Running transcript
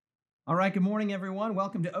All right, good morning, everyone.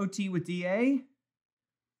 Welcome to OT with DA.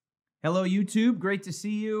 Hello, YouTube. Great to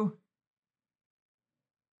see you.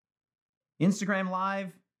 Instagram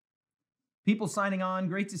Live. People signing on.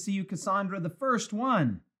 Great to see you, Cassandra, the first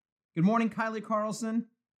one. Good morning, Kylie Carlson.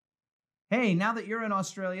 Hey, now that you're in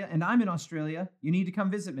Australia and I'm in Australia, you need to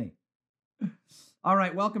come visit me. All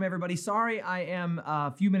right, welcome, everybody. Sorry I am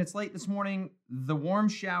a few minutes late this morning. The warm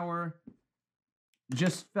shower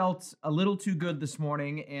just felt a little too good this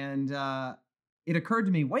morning, and it occurred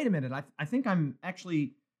to me, wait a minute, I think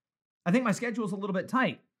my schedule is a little bit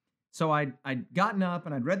tight. So I'd gotten up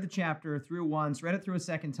and I'd read the chapter through once, read it through a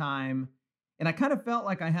second time, and I kind of felt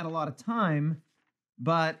like I had a lot of time,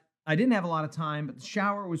 but I didn't have a lot of time, but the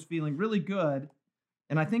shower was feeling really good,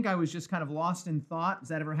 and I think I was just kind of lost in thought. Has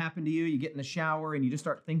that ever happened to you? You get in the shower and you just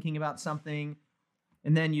start thinking about something,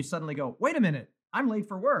 and then you suddenly go, wait a minute, I'm late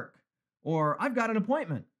for work. Or I've got an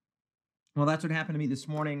appointment. Well, that's what happened to me this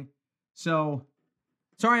morning. So,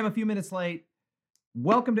 sorry I'm a few minutes late.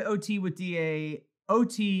 Welcome to OT with DA.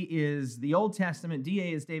 OT is the Old Testament.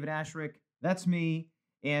 DA is David Ashrick. That's me.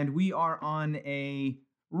 And we are on a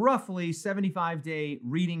roughly 75-day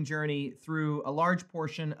reading journey through a large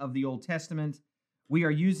portion of the Old Testament. We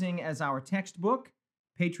are using as our textbook,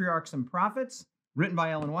 Patriarchs and Prophets, written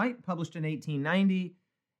by Ellen White, published in 1890.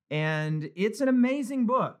 And it's an amazing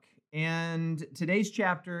book. And today's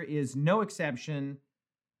chapter is no exception.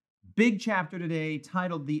 Big chapter today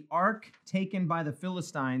titled The Ark Taken by the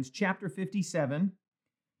Philistines, chapter 57.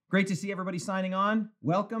 Great to see everybody signing on.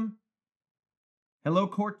 Welcome. Hello,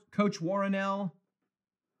 Coach Warrenell.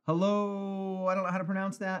 Hello, I don't know how to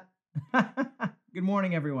pronounce that. Good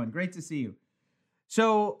morning, everyone. Great to see you.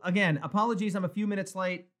 So again, apologies, I'm a few minutes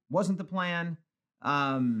late. Wasn't the plan.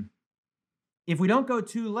 If we don't go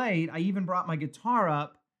too late, I even brought my guitar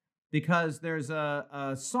up because there's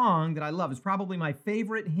a song that I love. It's probably my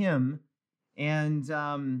favorite hymn.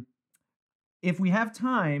 And if we have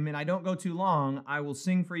time and I don't go too long, I will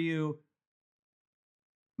sing for you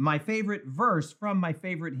my favorite verse from my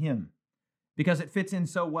favorite hymn because it fits in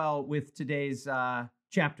so well with today's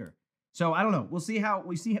chapter. So I don't know. We'll see how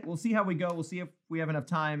we go. We'll see if we have enough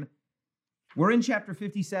time. We're in chapter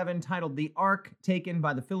 57 titled The Ark Taken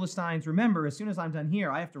by the Philistines. Remember, as soon as I'm done here,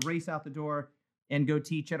 I have to race out the door and go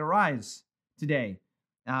teach at Arise today.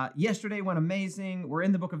 Yesterday went amazing. We're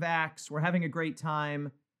in the book of Acts. We're having a great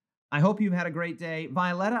time. I hope you've had a great day.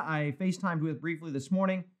 Violetta, I FaceTimed with briefly this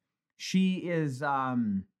morning. She is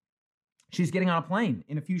she's getting on a plane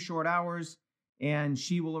in a few short hours, and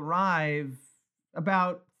she will arrive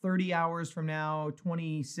about 30 hours from now,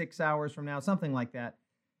 26 hours from now, something like that.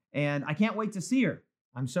 And I can't wait to see her.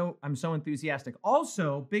 I'm so enthusiastic.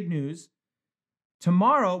 Also, big news.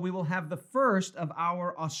 Tomorrow, we will have the first of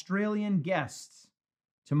our Australian guests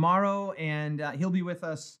tomorrow, and he'll be with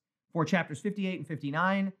us for chapters 58 and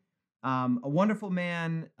 59. A wonderful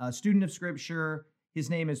man, a student of Scripture.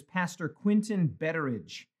 His name is Pastor Quentin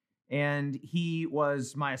Betteridge, and he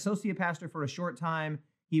was my associate pastor for a short time.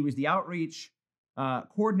 He was the outreach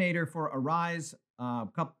coordinator for Arise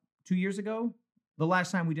 2 years ago, the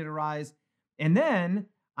last time we did Arise. And then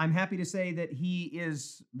I'm happy to say that he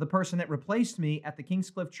is the person that replaced me at the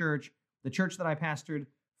Kingscliff Church, the church that I pastored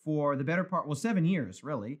for the better part, 7 years,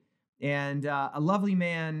 really. And a lovely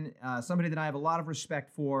man, somebody that I have a lot of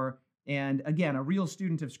respect for, and again, a real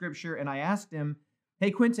student of Scripture. And I asked him,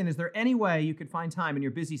 hey, Quentin, is there any way you could find time in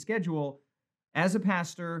your busy schedule as a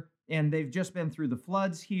pastor? And they've just been through the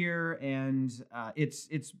floods here, and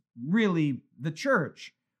it's really the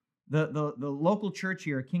church. The local church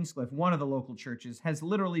here at Kingscliff, one of the local churches, has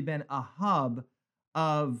literally been a hub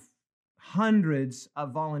of hundreds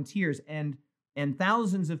of volunteers and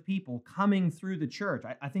thousands of people coming through the church.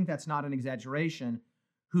 I think that's not an exaggeration,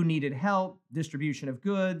 who needed help, distribution of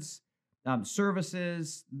goods,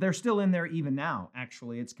 services. They're still in there even now,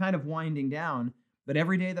 actually. It's kind of winding down. But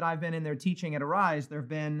every day that I've been in there teaching at Arise, there have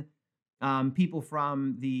been people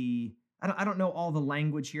from the... I don't know all the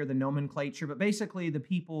language here, the nomenclature, but basically the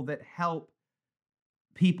people that help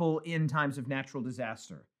people in times of natural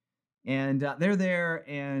disaster. And they're there,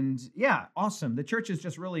 and yeah, awesome. The church is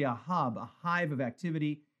just really a hub, a hive of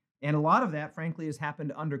activity. And a lot of that, frankly, has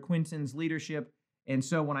happened under Quentin's leadership. And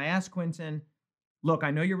so when I asked Quentin, look,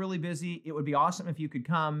 I know you're really busy. It would be awesome if you could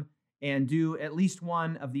come and do at least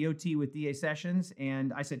one of the OT with DA sessions.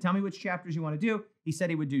 And I said, tell me which chapters you want to do. He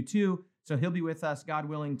said he would do 2. So he'll be with us, God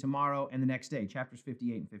willing, tomorrow and the next day, chapters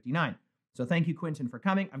 58 and 59. So thank you, Quentin, for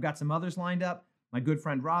coming. I've got some others lined up. My good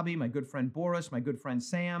friend Robbie, my good friend Boris, my good friend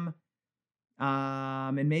Sam,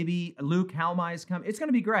 and maybe Luke Halmai is coming. It's going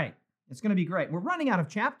to be great. It's going to be great. We're running out of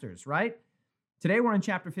chapters, right? Today we're in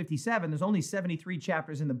chapter 57. There's only 73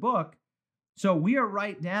 chapters in the book. So we are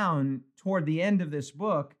right down toward the end of this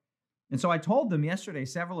book. And so I told them yesterday,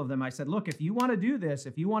 several of them, I said, look, if you want to do this,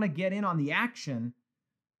 if you want to get in on the action,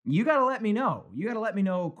 you got to let me know. You got to let me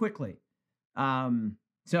know quickly.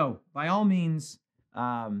 So by all means,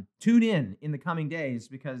 tune in the coming days,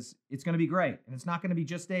 because it's going to be great. And it's not going to be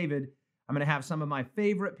just David. I'm going to have some of my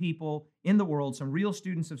favorite people in the world, some real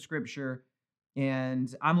students of Scripture,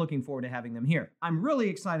 and I'm looking forward to having them here. I'm really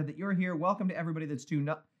excited that you're here. Welcome to everybody that's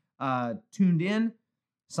tuned in,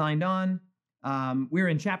 signed on. We're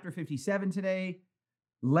in chapter 57 today.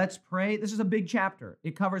 Let's pray. This is a big chapter.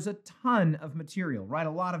 It covers a ton of material, right?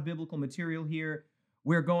 A lot of biblical material here.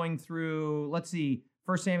 We're going through, let's see,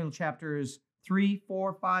 1 Samuel chapters 3,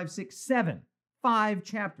 4, 5, 6, 7. 5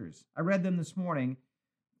 chapters. I read them this morning,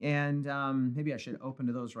 and maybe I should open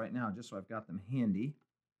to those right now just so I've got them handy.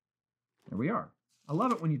 There we are. I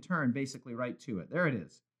love it when you turn basically right to it. There it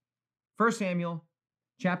is. 1 Samuel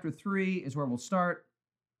chapter 3 is where we'll start.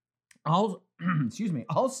 Excuse me.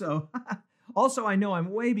 Also, I know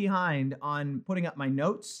I'm way behind on putting up my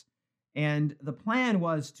notes, and the plan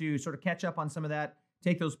was to sort of catch up on some of that,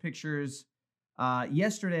 take those pictures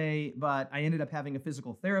yesterday, but I ended up having a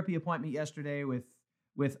physical therapy appointment yesterday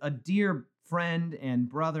with a dear friend and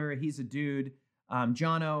brother. He's a dude,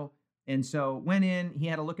 Jono. And so went in, he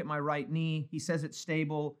had a look at my right knee. He says it's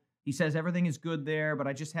stable. He says everything is good there, but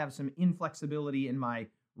I just have some inflexibility in my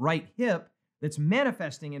right hip that's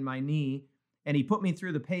manifesting in my knee. And he put me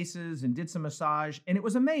through the paces and did some massage, and it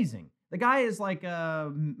was amazing. The guy is like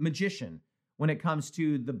a magician when it comes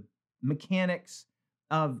to the mechanics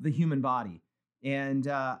of the human body. And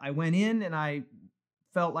I went in, and I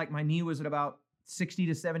felt like my knee was at about 60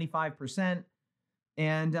 to 75%.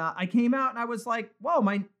 And I came out, and I was like, whoa,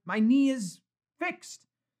 my knee is fixed.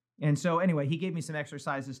 And so anyway, he gave me some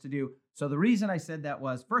exercises to do. So the reason I said that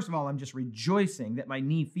was, first of all, I'm just rejoicing that my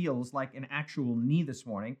knee feels like an actual knee this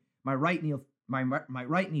morning. My right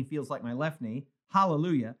knee feels like my left knee.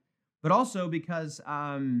 Hallelujah. But also because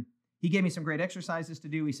he gave me some great exercises to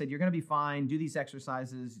do. He said, you're going to be fine. Do these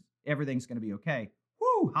exercises. Everything's going to be okay.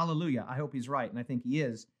 Woo, hallelujah. I hope he's right, and I think he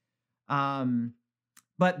is.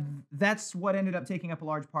 But that's what ended up taking up a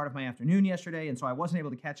large part of my afternoon yesterday, and so I wasn't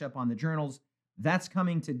able to catch up on the journals. That's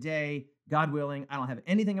coming today, God willing. I don't have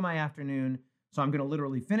anything in my afternoon, so I'm going to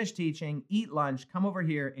literally finish teaching, eat lunch, come over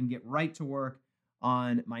here, and get right to work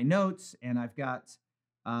on my notes. And I've got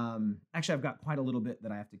quite a little bit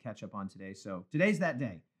that I have to catch up on today. So today's that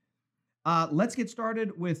day. Let's get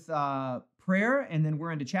started with prayer, and then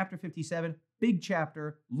we're into chapter 57. Big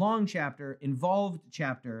chapter, long chapter, involved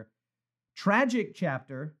chapter, tragic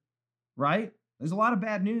chapter, right? There's a lot of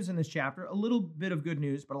bad news in this chapter, a little bit of good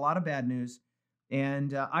news, but a lot of bad news.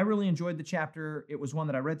 And I really enjoyed the chapter. It was one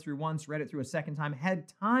that I read through once, read it through a second time,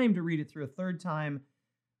 had time to read it through a third time,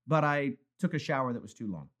 but I took a shower that was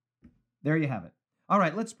too long. There you have it. All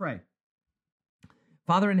right, let's pray.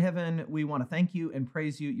 Father in heaven, we want to thank you and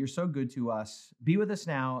praise you. You're so good to us. Be with us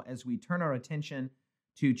now as we turn our attention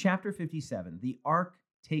to chapter 57, the ark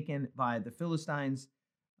taken by the Philistines.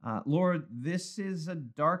 Lord, this is a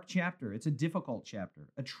dark chapter. It's a difficult chapter,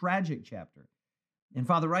 a tragic chapter. And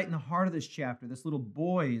Father, right in the heart of this chapter, this little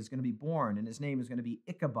boy is going to be born, and his name is going to be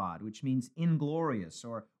Ichabod, which means inglorious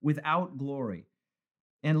or without glory.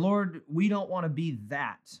 And Lord, we don't want to be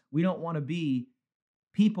that. We don't want to be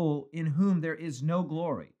people in whom there is no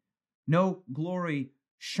glory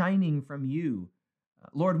shining from you.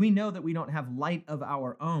 Lord, we know that we don't have light of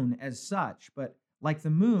our own as such, but like the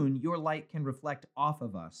moon, your light can reflect off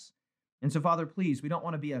of us. And so, Father, please, we don't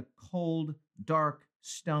want to be a cold, dark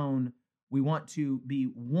stone. We want to be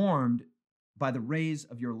warmed by the rays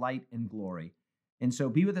of your light and glory. And so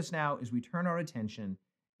be with us now as we turn our attention.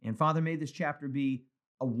 And Father, may this chapter be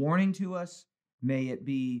a warning to us. May it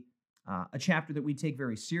be a chapter that we take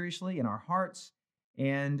very seriously in our hearts.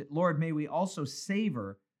 And Lord, may we also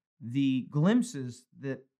savor the glimpses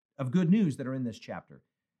of good news that are in this chapter.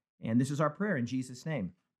 And this is our prayer in Jesus'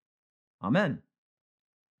 name. Amen.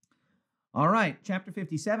 All right, chapter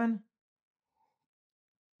 57.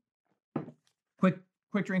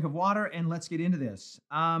 Quick drink of water, and let's get into this.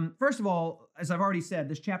 First of all, as I've already said,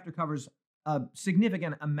 this chapter covers a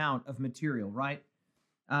significant amount of material, right?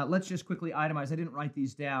 Let's just quickly itemize. I didn't write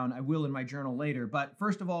these down. I will in my journal later. But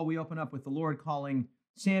first of all, we open up with the Lord calling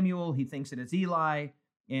Samuel. He thinks that it's Eli,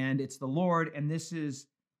 and it's the Lord. And this is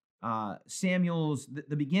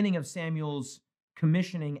the beginning of Samuel's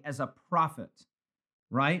commissioning as a prophet,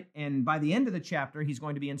 right? And by the end of the chapter, he's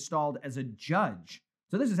going to be installed as a judge.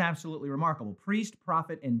 So this is absolutely remarkable. Priest,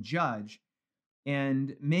 prophet, and judge.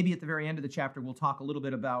 And maybe at the very end of the chapter, we'll talk a little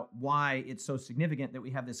bit about why it's so significant that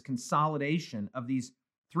we have this consolidation of these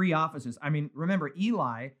three offices. I mean, remember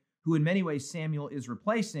Eli, who in many ways Samuel is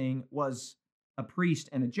replacing, was a priest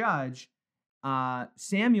and a judge.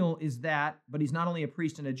 Samuel is that, but he's not only a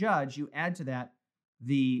priest and a judge. You add to that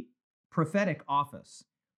the prophetic office.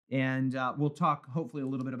 And we'll talk hopefully a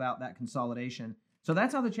little bit about that consolidation. So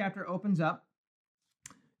that's how the chapter opens up.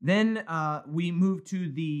 Then we move to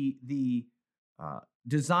the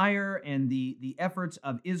desire and the efforts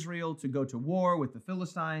of Israel to go to war with the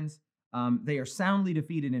Philistines. They are soundly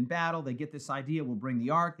defeated in battle. They get this idea, we'll bring the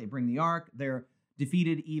ark. They bring the ark. They're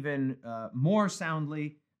defeated even more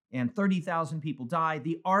soundly, and 30,000 people die.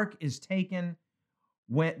 The ark is taken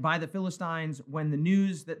by the Philistines. When the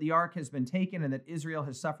news that the ark has been taken and that Israel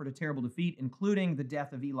has suffered a terrible defeat, including the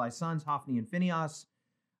death of Eli's sons, Hophni and Phinehas,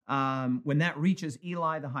 when that reaches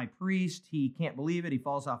Eli, the high priest, he can't believe it. He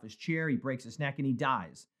falls off his chair, he breaks his neck, and he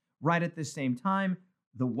dies. Right at this same time,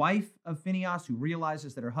 the wife of Phinehas, who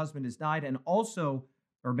realizes that her husband has died and also,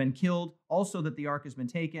 or been killed, also that the ark has been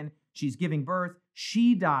taken, she's giving birth,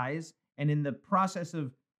 she dies, and in the process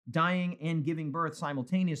of dying and giving birth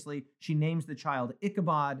simultaneously, she names the child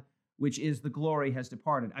Ichabod, which is the glory has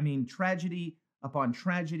departed. I mean, tragedy upon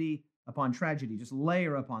tragedy upon tragedy, just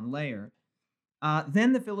layer upon layer.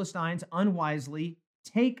 Then the Philistines unwisely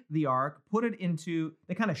take the ark, put it into,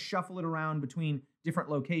 they kind of shuffle it around between different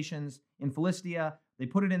locations in Philistia. They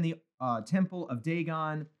put it in the temple of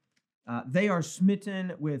Dagon. They are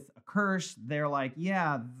smitten with a curse. They're like,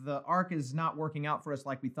 yeah, the ark is not working out for us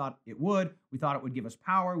like we thought it would. We thought it would give us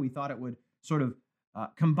power. We thought it would sort of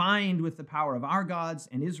combined with the power of our gods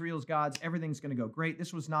and Israel's gods, everything's going to go great.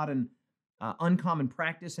 This was not an uncommon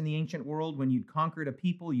practice in the ancient world. When you'd conquered a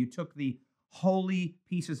people, you took the holy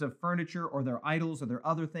pieces of furniture or their idols or their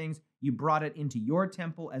other things, you brought it into your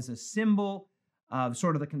temple as a symbol of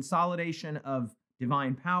sort of the consolidation of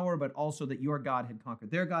divine power, but also that your God had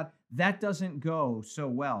conquered their God. That doesn't go so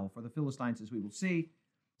well for the Philistines, as we will see.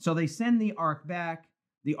 So they send the ark back.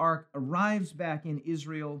 The ark arrives back in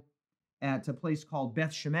Israel at a place called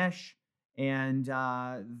Beth Shemesh, and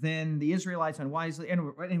then the Israelites unwisely,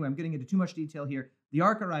 anyway, I'm getting into too much detail here. The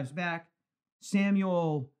ark arrives back.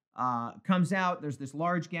 Samuel comes out. There's this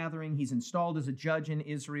large gathering. He's installed as a judge in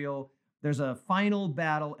Israel. There's a final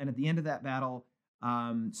battle, and at the end of that battle,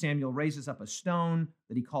 Samuel raises up a stone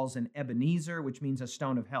that he calls an Ebenezer, which means a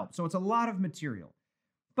stone of help. So it's a lot of material,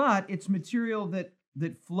 but it's material that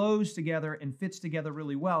flows together and fits together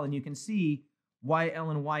really well. And you can see why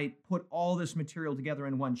Ellen White put all this material together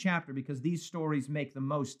in one chapter, because these stories make the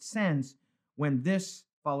most sense when this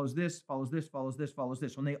follows this, follows this, follows this, follows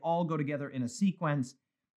this. When they all go together in a sequence,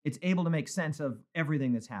 it's able to make sense of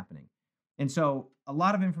everything that's happening. And so a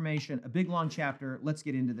lot of information, a big, long chapter. Let's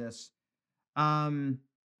get into this.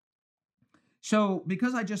 So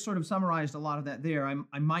because I just sort of summarized a lot of that there,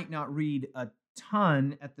 I might not read a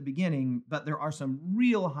ton at the beginning, but there are some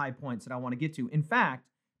real high points that I want to get to. In fact,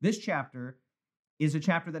 this chapter is a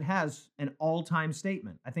chapter that has an all-time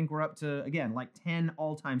statement. I think we're up to, again, like 10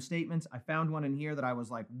 all-time statements. I found one in here that I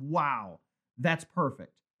was like, wow, that's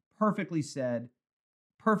perfect. Perfectly said,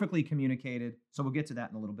 perfectly communicated. So we'll get to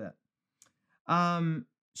that in a little bit.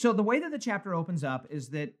 So the way that the chapter opens up is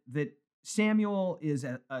that Samuel is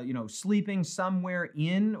sleeping somewhere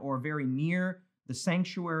in or very near the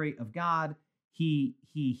sanctuary of God. He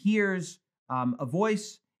hears a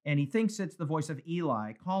voice, and he thinks it's the voice of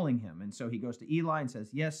Eli calling him. And so he goes to Eli and says,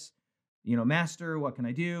 yes, Master, what can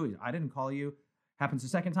I do? I didn't call you. Happens a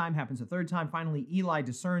second time, happens a third time. Finally, Eli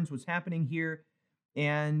discerns what's happening here.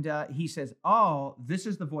 And he says, oh, this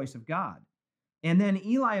is the voice of God. And then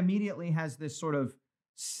Eli immediately has this sort of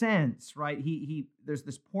sense, right? There's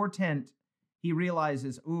this portent. He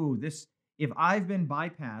realizes, if I've been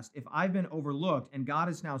bypassed, if I've been overlooked, and God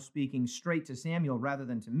is now speaking straight to Samuel rather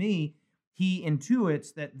than to me, he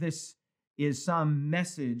intuits that this is some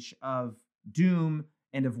message of doom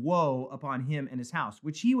and of woe upon him and his house,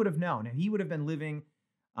 which he would have known. And he would have been living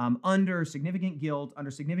under significant guilt, under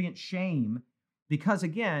significant shame, because,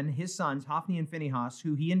 again, his sons, Hophni and Phinehas,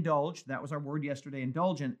 who he indulged, that was our word yesterday,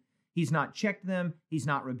 indulgent, he's not checked them, he's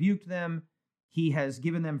not rebuked them, he has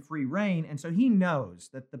given them free rein, and so he knows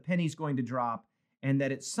that the penny's going to drop and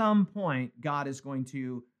that at some point God is going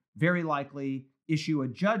to very likely issue a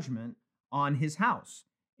judgment on his house.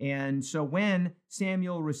 And so when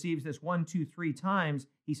Samuel receives this 1, 2, 3 times,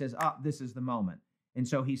 he says, this is the moment. And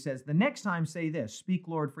so he says, the next time say this, speak,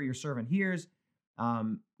 Lord, for your servant hears.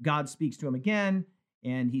 God speaks to him again,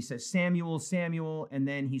 and he says, Samuel, Samuel, and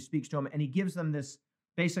then he speaks to him, and he gives them this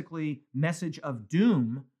basically message of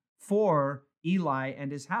doom for Eli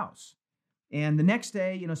and his house. And the next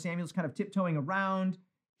day, Samuel's kind of tiptoeing around.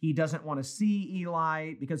 He doesn't want to see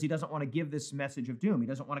Eli because he doesn't want to give this message of doom. He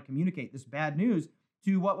doesn't want to communicate this bad news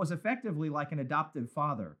to what was effectively like an adoptive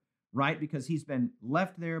father, right? Because he's been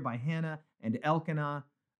left there by Hannah and Elkanah.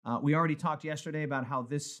 We already talked yesterday about how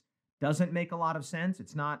this doesn't make a lot of sense.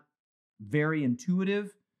 It's not very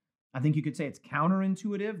intuitive. I think you could say it's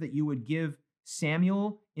counterintuitive that you would give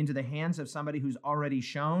Samuel into the hands of somebody who's already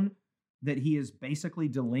shown that he is basically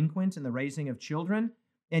delinquent in the raising of children.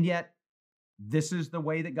 And yet, this is the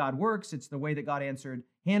way that God works. It's the way that God answered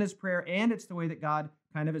Hannah's prayer, and it's the way that God,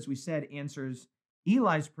 kind of as we said, answers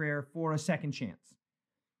Eli's prayer for a second chance.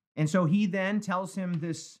 And so he then tells him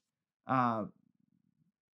this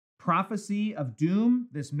prophecy of doom,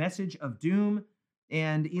 this message of doom,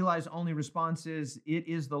 and Eli's only response is, "It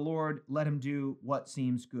is the Lord, let him do what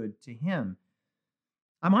seems good to him."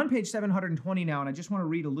 I'm on page 720 now, and I just want to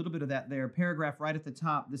read a little bit of that there. Paragraph right at the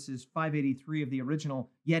top. This is 583 of the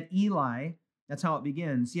original. Yet Eli, that's how it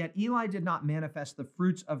begins. Yet Eli did not manifest the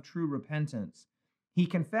fruits of true repentance. He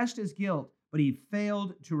confessed his guilt, but he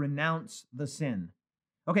failed to renounce the sin.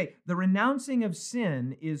 Okay, the renouncing of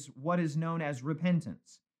sin is what is known as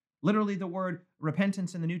repentance. Literally, the word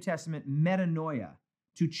repentance in the New Testament, metanoia,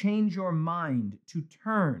 to change your mind, to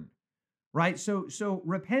turn. Right? So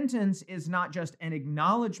repentance is not just an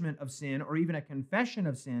acknowledgement of sin or even a confession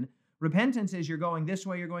of sin. Repentance is you're going this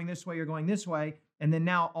way, you're going this way, you're going this way, and then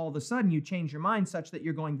now all of a sudden you change your mind such that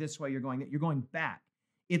you're going this way, you're going back.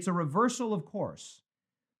 It's a reversal of course.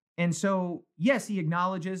 And so, yes, he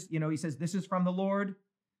acknowledges, he says this is from the Lord,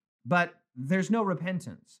 but there's no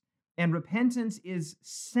repentance. And repentance is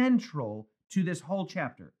central to this whole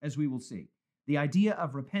chapter, as we will see. The idea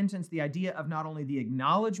of repentance, the idea of not only the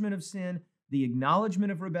acknowledgement of sin, the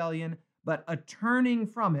acknowledgement of rebellion, but a turning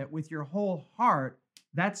from it with your whole heart.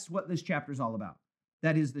 That's what this chapter is all about.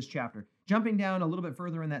 That is this chapter. Jumping down a little bit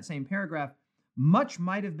further in that same paragraph, much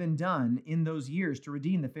might have been done in those years to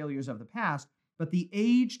redeem the failures of the past, but the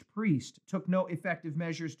aged priest took no effective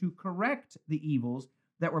measures to correct the evils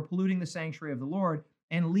that were polluting the sanctuary of the Lord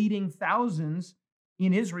and leading thousands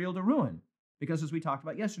in Israel to ruin. Because as we talked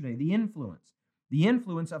about yesterday, the influence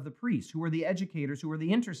of the priests, who were the educators, who were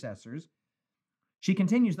the intercessors. She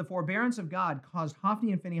continues, the forbearance of God caused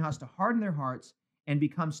Hophni and Phinehas to harden their hearts and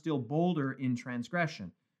become still bolder in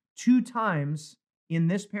transgression. 2 times in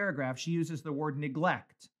this paragraph, she uses the word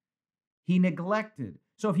neglect. He neglected.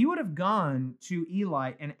 So if you would have gone to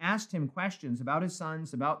Eli and asked him questions about his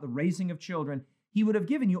sons, about the raising of children, he would have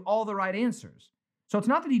given you all the right answers. So it's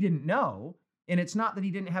not that he didn't know, and it's not that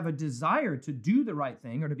he didn't have a desire to do the right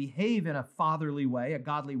thing or to behave in a fatherly way, a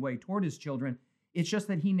godly way toward his children. It's just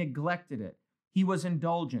that he neglected it. He was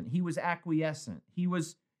indulgent. He was acquiescent. He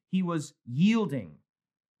was yielding,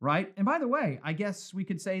 right? And by the way, I guess we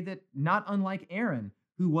could say that not unlike Aaron,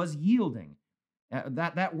 who was yielding.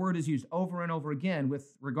 That word is used over and over again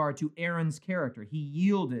with regard to Aaron's character. He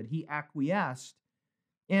yielded. He acquiesced.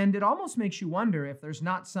 And it almost makes you wonder if there's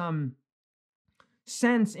not some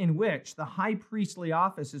sense in which the high priestly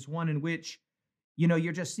office is one in which,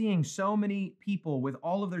 you're just seeing so many people with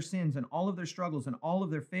all of their sins and all of their struggles and all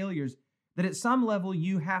of their failures that at some level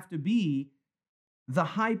you have to be the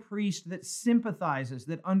high priest that sympathizes,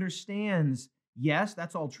 that understands. Yes,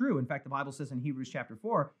 that's all true. In fact, the Bible says in Hebrews chapter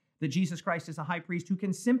 4 that Jesus Christ is a high priest who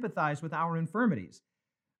can sympathize with our infirmities.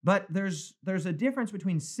 But there's a difference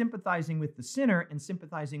between sympathizing with the sinner and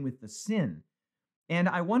sympathizing with the sin. And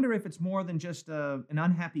I wonder if it's more than just an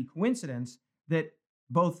unhappy coincidence that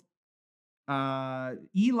both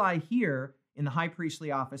Eli here in the high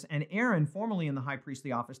priestly office and Aaron formerly in the high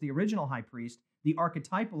priestly office, the original high priest, the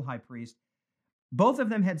archetypal high priest, both of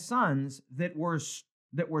them had sons that were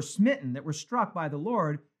smitten, that were struck by the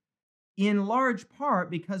Lord, in large part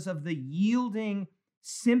because of the yielding,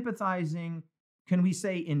 sympathizing, can we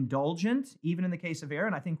say indulgent, even in the case of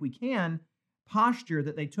Aaron, I think we can, posture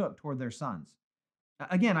that they took toward their sons.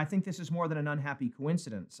 Again, I think this is more than an unhappy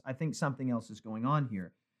coincidence. I think something else is going on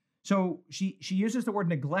here. So she uses the word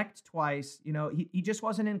neglect twice. He just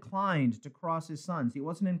wasn't inclined to cross his sons. He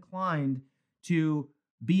wasn't inclined to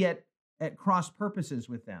be at cross purposes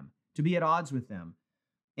with them, to be at odds with them.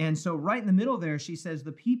 And so right in the middle there, she says,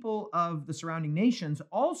 the people of the surrounding nations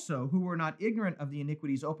also, who were not ignorant of the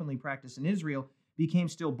iniquities openly practiced in Israel, became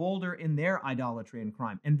still bolder in their idolatry and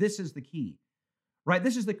crime. And this is the key. Right,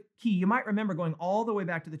 this is the key. You might remember going all the way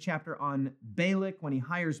back to the chapter on Balak when he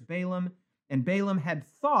hires Balaam, and Balaam had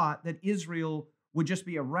thought that Israel would just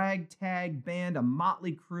be a ragtag band, a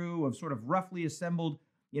motley crew of sort of roughly assembled,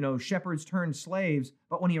 shepherds turned slaves.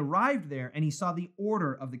 But when he arrived there and he saw the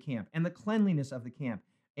order of the camp and the cleanliness of the camp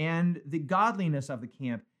and the godliness of the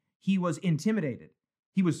camp, he was intimidated.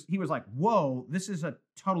 he was like, whoa, this is a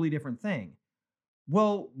totally different thing.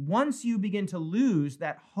 Well, once you begin to lose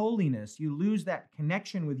that holiness, you lose that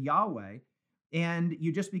connection with Yahweh, and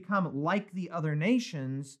you just become like the other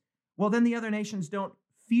nations, well, then the other nations don't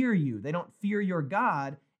fear you. They don't fear your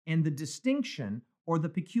God, and the distinction or the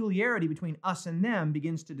peculiarity between us and them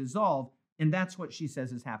begins to dissolve, and that's what she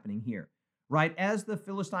says is happening here, right? As the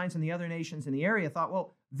Philistines and the other nations in the area thought,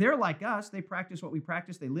 well, they're like us. They practice what we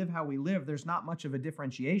practice. They live how we live. There's not much of a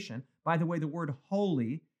differentiation. By the way, the word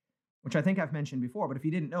holy, which I think I've mentioned before, but if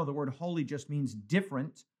you didn't know, the word holy just means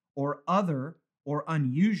different or other or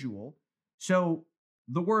unusual. So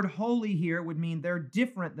the word holy here would mean they're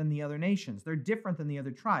different than the other nations. They're different than the other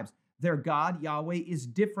tribes. Their God, Yahweh, is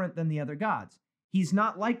different than the other gods. He's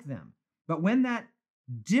not like them. But when that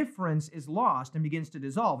difference is lost and begins to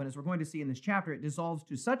dissolve, and as we're going to see in this chapter, it dissolves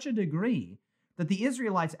to such a degree that the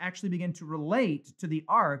Israelites actually begin to relate to the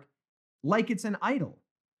ark like it's an idol,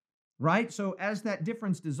 right? So as that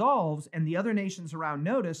difference dissolves and the other nations around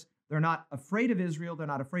notice, they're not afraid of Israel, they're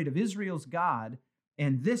not afraid of Israel's God,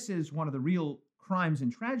 and this is one of the real crimes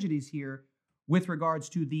and tragedies here with regards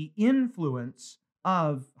to the influence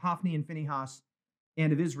of Hophni and Phinehas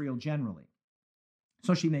and of Israel generally.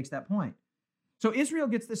 So she makes that point. So Israel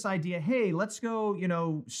gets this idea, hey, let's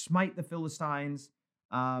go, smite the Philistines.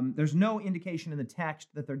 There's no indication in the text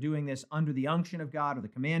that they're doing this under the unction of God or the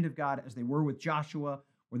command of God as they were with Joshua,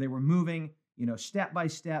 where they were moving, step by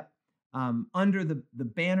step under the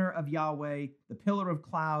banner of Yahweh, the pillar of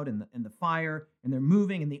cloud and the fire, and they're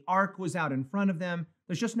moving, and the ark was out in front of them.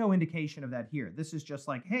 There's just no indication of that here. This is just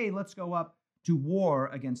like, hey, let's go up to war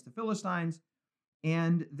against the Philistines,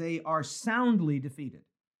 and they are soundly defeated,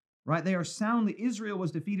 right? Israel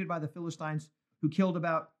was defeated by the Philistines, who killed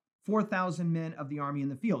about 4,000 men of the army in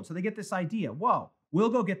the field. So they get this idea, whoa, we'll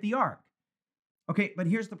go get the ark. Okay, but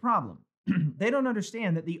here's the problem. They don't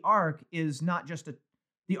understand that the ark is not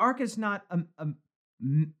a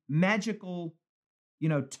magical,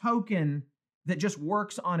 token that just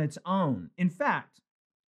works on its own. In fact,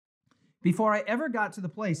 before I ever got to the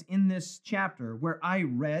place in this chapter where I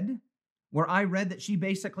read that she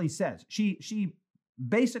basically says, she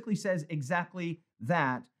basically says exactly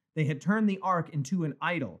that they had turned the ark into an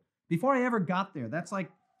idol. Before I ever got there, that's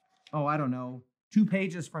like, I don't know, 2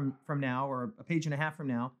 pages from now, or a page and a half from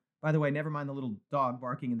now. By the way, never mind the little dog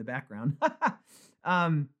barking in the background.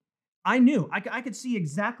 I knew, I could see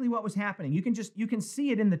exactly what was happening. You can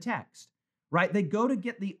see it in the text, right? They go to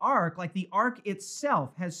get the ark, like the ark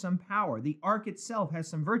itself has some power. The ark itself has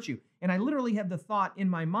some virtue. And I literally had the thought in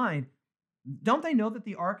my mind, don't they know that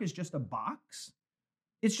the ark is just a box?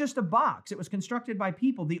 It's just a box. It was constructed by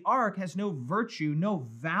people. The ark has no virtue, no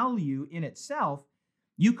value in itself.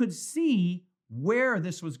 You could see where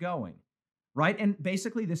this was going, right? And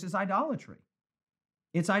basically, this is idolatry.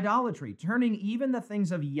 It's idolatry, turning even the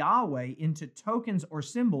things of Yahweh into tokens or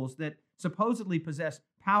symbols that supposedly possess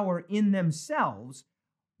power in themselves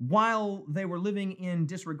while they were living in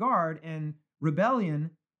disregard and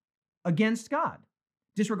rebellion against God.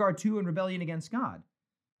 Disregard to and rebellion against God.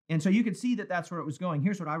 And so you could see that that's where it was going.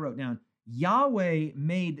 Here's what I wrote down. Yahweh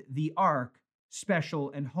made the ark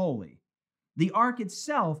special and holy. The ark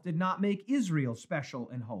itself did not make Israel special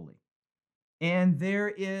and holy. And there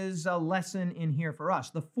is a lesson in here for us.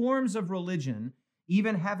 The forms of religion,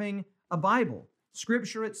 even having a Bible,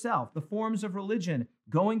 Scripture itself, the forms of religion,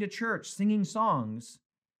 going to church, singing songs,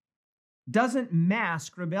 doesn't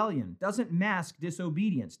mask rebellion, doesn't mask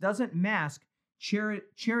disobedience, doesn't mask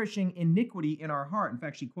cherishing iniquity in our heart. In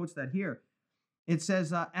fact, she quotes that here. It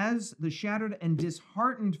says, as the shattered and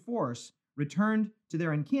disheartened force returned to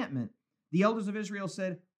their encampment, the elders of Israel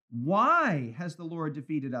said, why has the Lord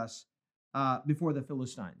defeated us before the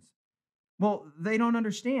Philistines? Well, they don't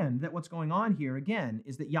understand that what's going on here, again,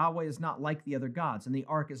 is that Yahweh is not like the other gods, and the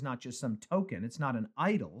ark is not just some token. It's not an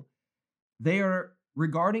idol. They are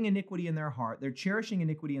regarding iniquity in their heart. They're cherishing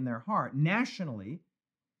iniquity in their heart nationally,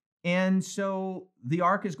 and so the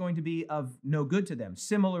ark is going to be of no good to them.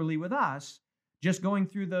 Similarly with us, just going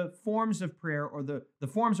through the forms of prayer or the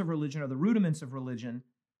forms of religion or the rudiments of religion,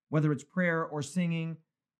 whether it's prayer or singing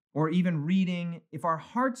or even reading, if our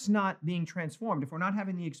heart's not being transformed, if we're not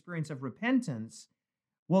having the experience of repentance,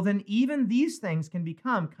 well, then even these things can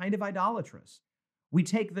become kind of idolatrous. We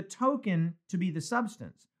take the token to be the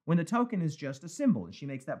substance, when the token is just a symbol, and she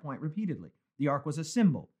makes that point repeatedly. The ark was a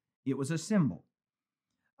symbol. It was a symbol.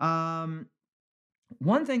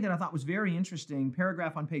 One thing that I thought was very interesting,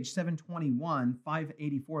 paragraph on page 721,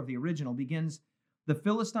 584 of the original, begins, the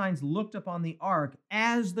Philistines looked upon the ark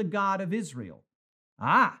as the God of Israel.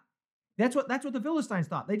 That's what the Philistines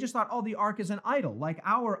thought. They just thought, the ark is an idol, like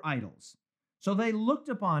our idols. So they looked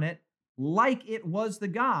upon it like it was the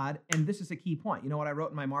God. And this is a key point. You know what I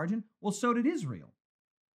wrote in my margin? Well, so did Israel.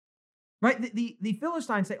 Right? The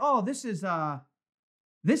Philistines say, oh, this is their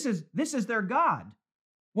God.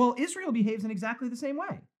 Well, Israel behaves in exactly the same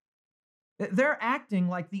way. They're acting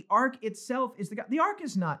like the ark itself is the God. The ark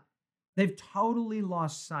is not. They've totally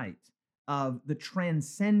lost sight of the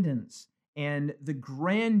transcendence and the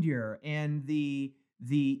grandeur and the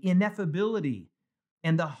ineffability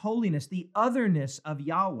and the holiness, the otherness of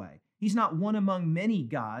Yahweh. He's not one among many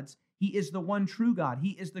gods. He is the one true God.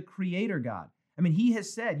 He is the creator God. I mean, he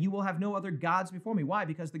has said, you will have no other gods before me. Why?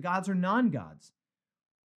 Because the gods are non-gods.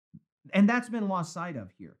 And that's been lost sight of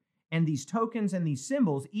here. And these tokens and these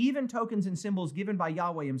symbols, even tokens and symbols given by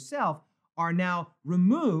Yahweh himself, are now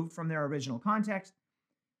removed from their original context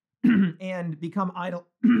and become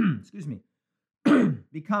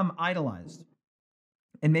become idolized.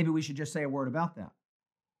 And maybe we should just say a word about that.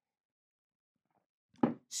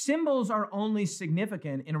 Symbols are only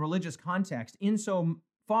significant in a religious context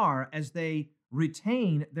insofar as they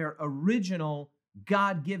retain their original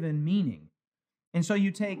God-given meaning. And so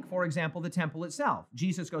you take, for example, the temple itself.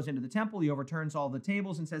 Jesus goes into the temple, he overturns all the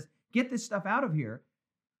tables and says, get this stuff out of here.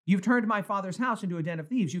 You've turned my Father's house into a den of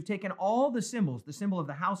thieves. You've taken all the symbols, the symbol of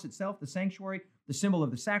the house itself, the sanctuary, the symbol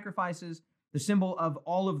of the sacrifices, the symbol of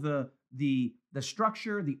all of the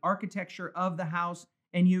structure, the architecture of the house,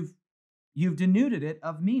 and you've denuded it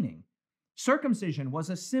of meaning. Circumcision was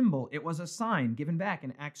a symbol. It was a sign given back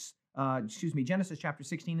in Genesis chapter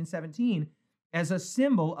 16 and 17 as a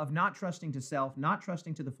symbol of not trusting to self, not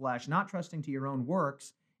trusting to the flesh, not trusting to your own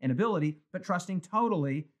works and ability, but trusting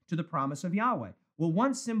totally to the promise of Yahweh. Well,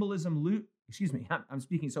 once symbolism, I'm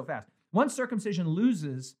speaking so fast. Once circumcision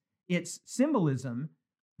loses its symbolism,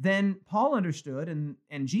 then Paul understood,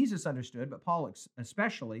 and Jesus understood, but Paul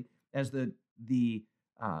especially, as the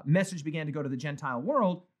message began to go to the Gentile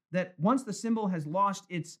world, that once the symbol has lost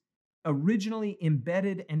its originally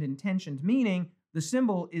embedded and intentioned meaning, the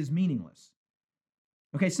symbol is meaningless.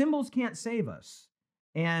 Okay, symbols can't save us,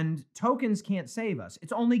 and tokens can't save us.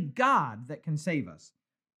 It's only God that can save us.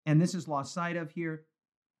 And this is lost sight of here.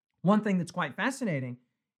 One thing that's quite fascinating,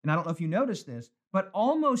 and I don't know if you noticed this, but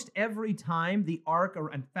almost every time the ark,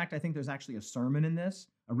 or in fact, I think there's actually a sermon in this,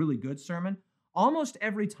 a really good sermon. Almost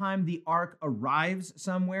every time the ark arrives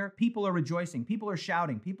somewhere, people are rejoicing, people are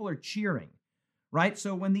shouting, people are cheering, right?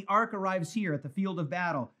 So when the ark arrives here at the field of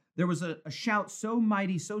battle, there was a shout so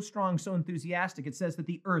mighty, so strong, so enthusiastic, it says that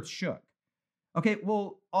the earth shook. Okay,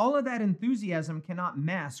 well, all of that enthusiasm cannot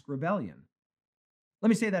mask rebellion. Let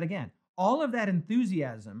me say that again. All of that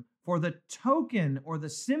enthusiasm for the token or the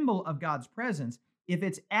symbol of God's presence, if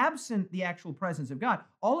it's absent the actual presence of God,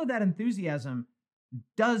 all of that enthusiasm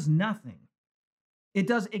does nothing. It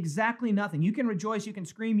does exactly nothing. You can rejoice, you can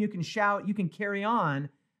scream, you can shout, you can carry on,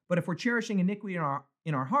 but if we're cherishing iniquity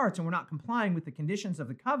in our hearts and we're not complying with the conditions of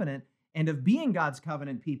the covenant and of being God's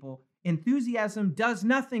covenant people, enthusiasm does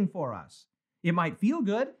nothing for us. It might feel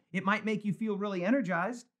good, it might make you feel really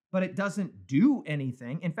energized, but it doesn't do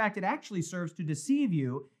anything. In fact, it actually serves to deceive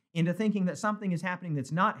you into thinking that something is happening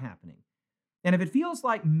that's not happening. And if it feels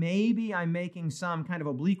like maybe I'm making some kind of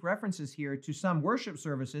oblique references here to some worship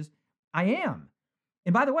services, I am.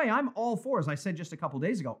 And by the way, I'm all for, as I said just a couple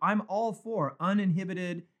days ago, I'm all for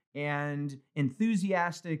uninhibited and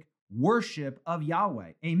enthusiastic worship of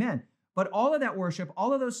Yahweh. Amen. But all of that worship,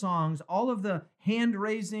 all of those songs, all of the hand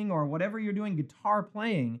raising or whatever you're doing, guitar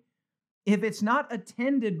playing, if it's not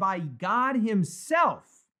attended by God himself,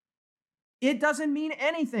 it doesn't mean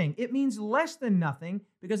anything. It means less than nothing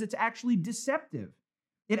because it's actually deceptive.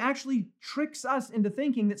 It actually tricks us into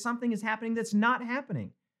thinking that something is happening that's not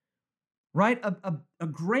happening. Right? A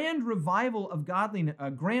grand revival of godliness, a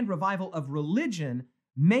grand revival of religion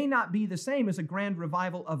may not be the same as a grand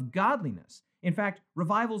revival of godliness. In fact,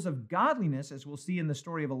 revivals of godliness, as we'll see in the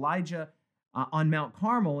story of Elijah on Mount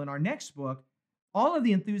Carmel in our next book, all of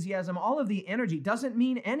the enthusiasm, all of the energy doesn't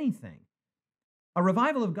mean anything. A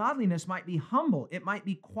revival of godliness might be humble. It might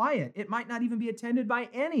be quiet. It might not even be attended by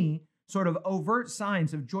any sort of overt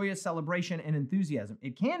signs of joyous celebration and enthusiasm.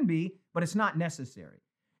 It can be, but it's not necessary.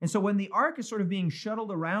 And so when the ark is sort of being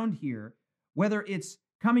shuttled around here, whether it's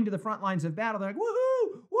coming to the front lines of battle, they're like,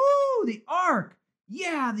 woohoo, woo, the ark.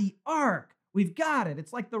 Yeah, the ark. We've got it.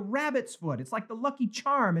 It's like the rabbit's foot. It's like the lucky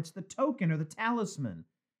charm. It's the token or the talisman.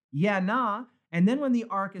 Yeah, nah. And then when the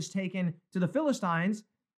ark is taken to the Philistines,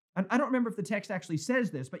 and I don't remember if the text actually says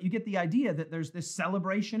this, but you get the idea that there's this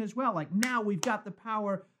celebration as well. Like now we've got the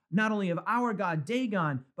power not only of our God,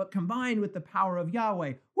 Dagon, but combined with the power of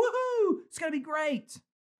Yahweh. Woohoo! It's going to be great.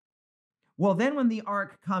 Well, then when the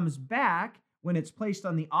ark comes back, when it's placed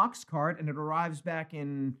on the ox cart and it arrives back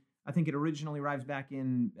in, I think it originally arrives back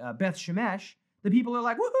in Beth Shemesh, the people are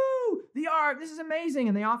like, woohoo, the ark, this is amazing,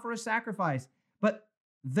 and they offer a sacrifice. But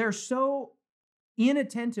they're so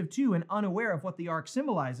inattentive to and unaware of what the ark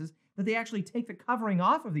symbolizes that they actually take the covering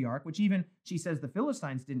off of the ark, which even, she says, the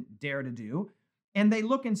Philistines didn't dare to do, and they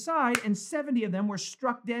look inside, and 70 of them were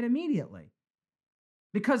struck dead immediately.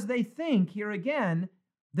 Because they think, here again,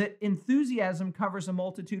 that enthusiasm covers a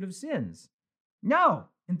multitude of sins. No,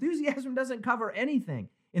 enthusiasm doesn't cover anything.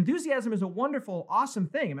 Enthusiasm is a wonderful, awesome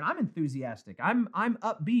thing. I mean, I'm enthusiastic. I'm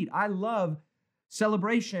upbeat. I love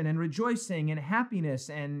celebration and rejoicing and happiness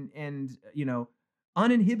and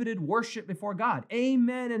uninhibited worship before God.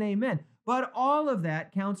 Amen and amen. But all of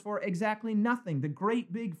that counts for exactly nothing. The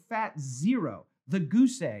great big fat zero, the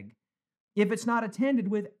goose egg, if it's not attended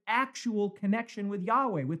with actual connection with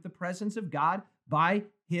Yahweh, with the presence of God by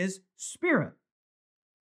his Spirit.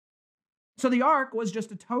 So the ark was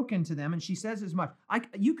just a token to them, and she says as much.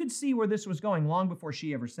 You could see where this was going long before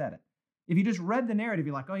she ever said it. If you just read the narrative,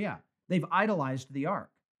 you're like, oh yeah, they've idolized the ark.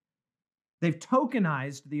 They've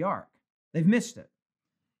tokenized the ark. They've missed it.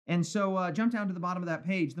 And so jump down to the bottom of that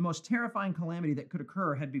page. The most terrifying calamity that could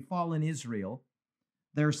occur had befallen Israel.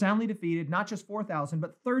 They're soundly defeated. Not just 4,000,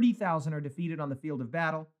 but 30,000 are defeated on the field of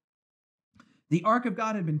battle. The ark of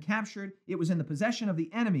God had been captured. It was in the possession of the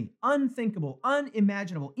enemy. Unthinkable,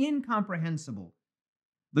 unimaginable, incomprehensible.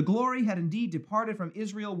 The glory had indeed departed from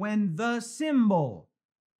Israel when the symbol,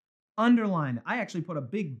 underlined, I actually put a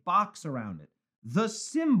big box around it, the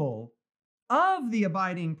symbol of the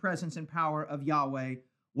abiding presence and power of Yahweh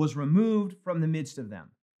was removed from the midst of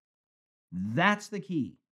them. That's the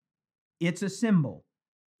key. It's a symbol.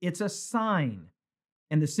 It's a sign.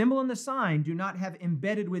 And the symbol and the sign do not have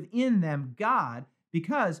embedded within them God,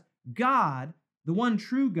 because God, the one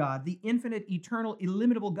true God, the infinite, eternal,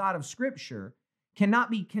 illimitable God of Scripture,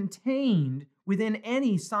 cannot be contained within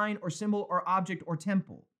any sign or symbol or object or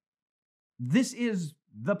temple. This is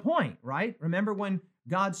the point, right? Remember when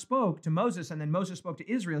God spoke to Moses and then Moses spoke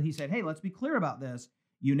to Israel, he said, hey, let's be clear about this.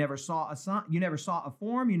 You never saw a sign, you never saw a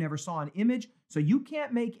form, you never saw an image, so you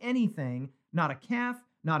can't make anything, not a calf,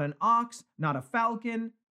 not an ox, not a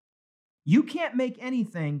falcon. You can't make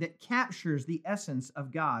anything that captures the essence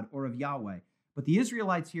of God or of Yahweh. But the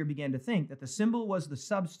Israelites here began to think that the symbol was the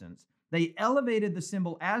substance. They elevated the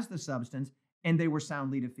symbol as the substance, and they were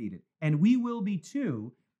soundly defeated. And we will be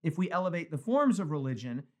too if we elevate the forms of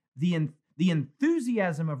religion, the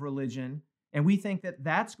enthusiasm of religion, and we think that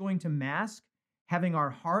that's going to mask having our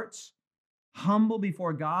hearts humble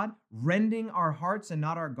before God, rending our hearts and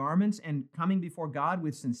not our garments, and coming before God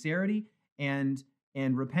with sincerity and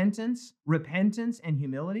repentance and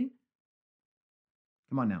humility.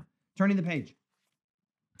 Come on now, turning the page.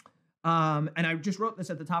 And I just wrote this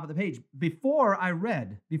at the top of the page. Before I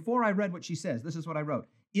read what she says, this is what I wrote.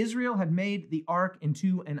 Israel had made the ark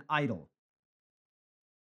into an idol.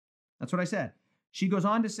 That's what I said. She goes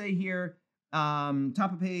on to say here,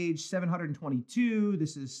 top of page 722,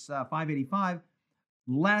 this is 585,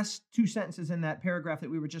 last two sentences in that paragraph that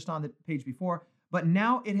we were just on the page before. But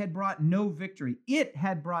now it had brought no victory. It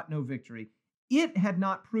had brought no victory. It had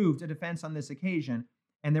not proved a defense on this occasion,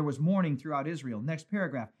 and there was mourning throughout Israel. Next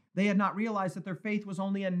paragraph. They had not realized that their faith was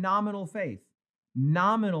only a nominal faith.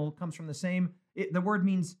 Nominal comes from the same, the word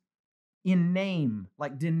means in name,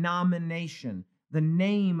 like denomination, the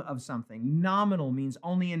name of something. Nominal means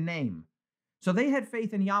only in name. So they had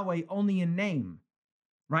faith in Yahweh only in name,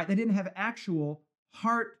 right? They didn't have actual,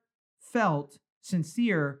 heartfelt,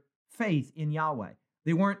 sincere faith in Yahweh.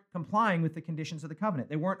 They weren't complying with the conditions of the covenant.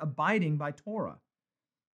 They weren't abiding by Torah.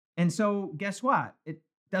 And so guess what? It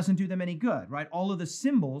doesn't do them any good, right? All of the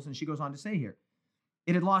symbols, and she goes on to say here,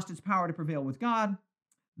 it had lost its power to prevail with God.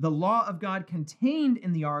 The law of God contained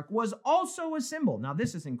in the ark was also a symbol. Now,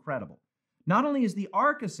 this is incredible. Not only is the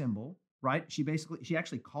ark a symbol, right? She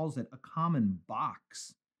actually calls it a common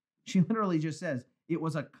box. She literally just says it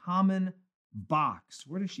was a common box.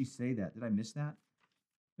 Where does she say that? Did I miss that?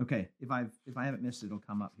 Okay, if I haven't missed it, it'll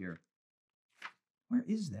come up here. Where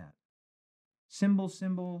is that? Symbol.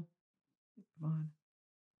 Come on.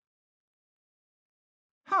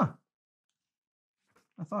 Huh.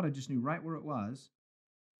 I thought I just knew right where it was.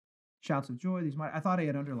 Shouts of joy. I thought I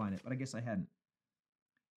had underlined it, but I guess I hadn't.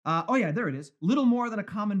 Oh yeah, there it is. Little more than a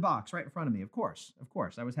common box right in front of me. Of course.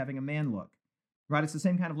 I was having a man look. Right? It's the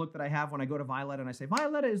same kind of look that I have when I go to Violetta and I say,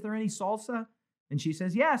 Violetta, is there any salsa? And she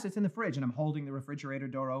says, yes, it's in the fridge. And I'm holding the refrigerator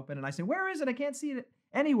door open. And I say, where is it? I can't see it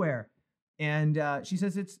anywhere. And she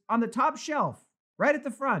says, it's on the top shelf, right at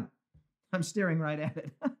the front. I'm staring right at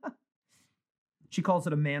it. She calls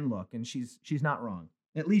it a man look, and she's not wrong.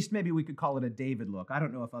 At least maybe we could call it a David look. I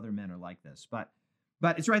don't know if other men are like this, but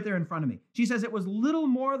it's right there in front of me. She says it was little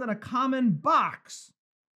more than a common box.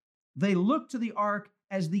 They looked to the ark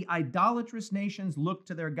as the idolatrous nations looked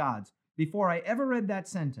to their gods. Before I ever read that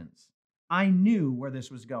sentence, I knew where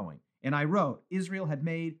this was going. And I wrote, Israel had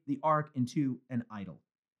made the ark into an idol.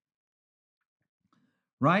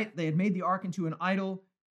 Right? They had made the ark into an idol.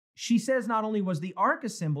 She says not only was the ark a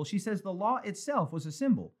symbol, she says the law itself was a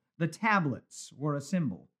symbol. The tablets were a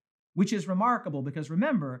symbol, which is remarkable because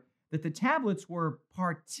remember that the tablets were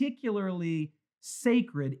particularly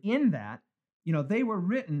sacred in that, they were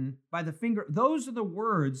written by the finger. Those are the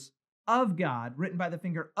words of God, written by the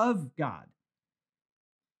finger of God.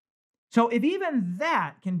 So if even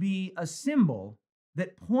that can be a symbol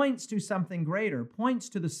that points to something greater, points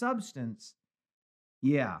to the substance,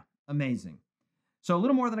 yeah, amazing. So a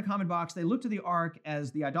little more than a common box. They looked to the ark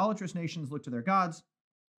as the idolatrous nations looked to their gods,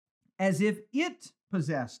 as if it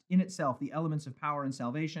possessed in itself the elements of power and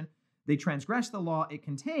salvation. They transgressed the law it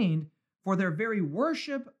contained, for their very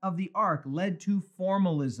worship of the ark led to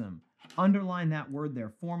formalism. Underline that word there,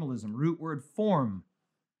 formalism, root word form,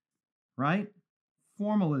 right?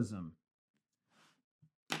 Formalism.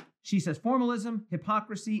 She says formalism,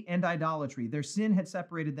 hypocrisy, and idolatry. Their sin had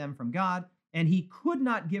separated them from God, and he could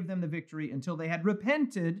not give them the victory until they had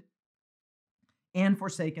repented and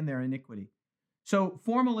forsaken their iniquity. So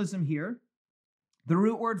formalism here, the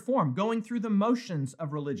root word form, going through the motions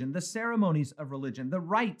of religion, the ceremonies of religion, the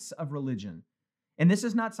rites of religion. And this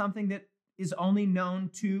is not something that is only known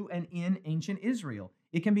to and in ancient Israel.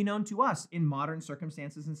 It can be known to us in modern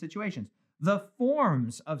circumstances and situations. The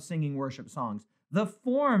forms of singing worship songs, the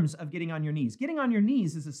forms of getting on your knees. Getting on your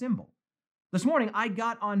knees is a symbol. This morning, I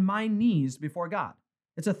got on my knees before God.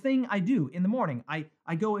 It's a thing I do in the morning.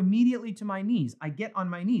 I go immediately to my knees. I get on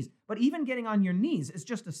my knees. But even getting on your knees is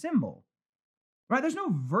just a symbol, right? There's no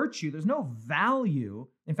virtue. There's no value.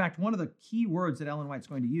 In fact, one of the key words that Ellen White's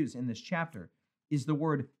going to use in this chapter is the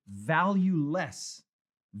word valueless.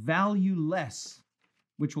 Valueless,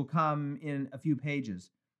 which will come in a few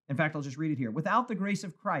pages. In fact, I'll just read it here. Without the grace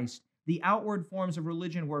of Christ, the outward forms of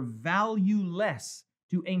religion were valueless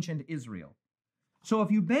to ancient Israel. So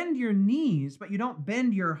if you bend your knees, but you don't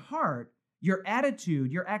bend your heart, your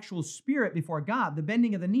attitude, your actual spirit before God, the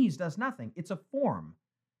bending of the knees does nothing. It's a form.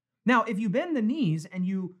 Now, if you bend the knees and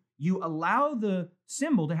you allow the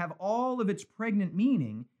symbol to have all of its pregnant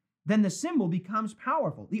meaning, then the symbol becomes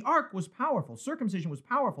powerful. The ark was powerful. Circumcision was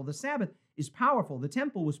powerful. The Sabbath is powerful. The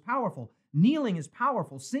temple was powerful. Kneeling is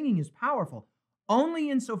powerful. Singing is powerful.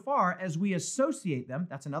 Only insofar as we associate them,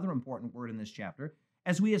 that's another important word in this chapter,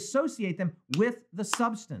 as we associate them with the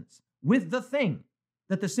substance, with the thing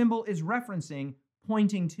that the symbol is referencing,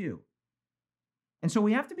 pointing to. And so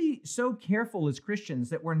we have to be so careful as Christians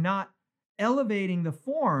that we're not elevating the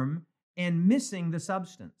form and missing the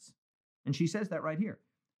substance. And she says that right here.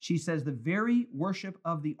 She says the very worship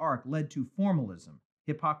of the ark led to formalism,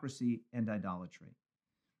 hypocrisy, and idolatry.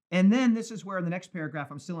 And then this is where in the next paragraph,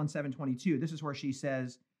 I'm still on 722, this is where she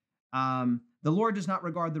says, the Lord does not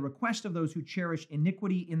regard the request of those who cherish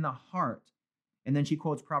iniquity in the heart. And then she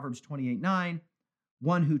quotes Proverbs 28:9,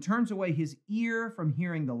 one who turns away his ear from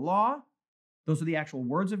hearing the law. Those are the actual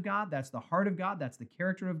words of God. That's the heart of God. That's the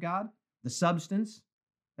character of God, the substance,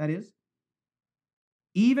 that is.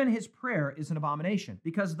 Even his prayer is an abomination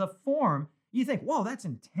because the form, you think, whoa, that's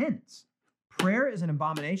intense. Prayer is an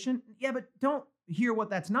abomination? Yeah, but don't hear what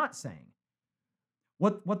that's not saying.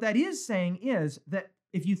 What that is saying is that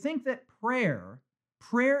if you think that prayer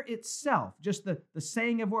itself, just the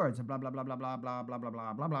saying of words, blah, blah, blah, blah, blah, blah, blah, blah,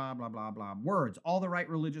 blah, blah, blah, blah, blah, blah, words, all the right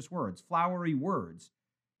religious words, flowery words,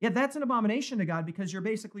 yeah, that's an abomination to God because you're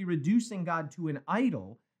basically reducing God to an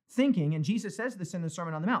idol, thinking, and Jesus says this in the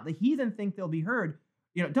Sermon on the Mount, the heathen think they'll be heard.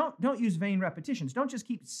 Don't use vain repetitions. Don't just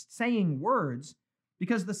keep saying words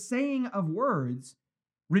because the saying of words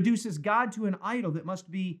reduces God to an idol that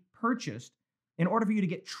must be purchased. In order for you to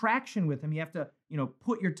get traction with him, you have to,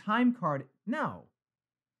 put your time card. No.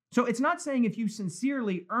 So it's not saying if you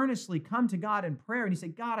sincerely, earnestly come to God in prayer and you say,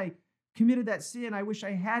 God, I committed that sin. I wish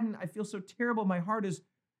I hadn't. I feel so terrible. My heart is,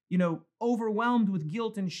 overwhelmed with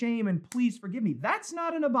guilt and shame, and please forgive me. That's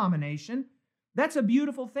not an abomination. That's a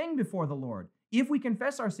beautiful thing before the Lord. If we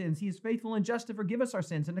confess our sins, he is faithful and just to forgive us our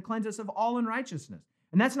sins and to cleanse us of all unrighteousness.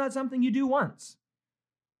 And that's not something you do once.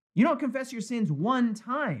 You don't confess your sins one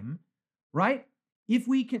time, right? If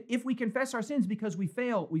we confess our sins because we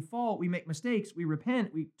fail, we fall, we make mistakes, we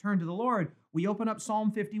repent, we turn to the Lord, we open up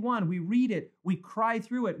Psalm 51, we read it, we cry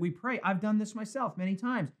through it, we pray. I've done this myself many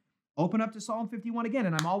times. Open up to Psalm 51 again,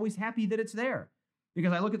 and I'm always happy that it's there.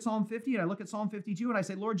 because I look at Psalm 50 and I look at Psalm 52 and I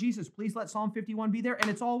say, Lord Jesus, please let Psalm 51 be there. And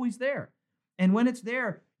it's always there. And when it's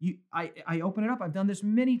there, I open it up. I've done this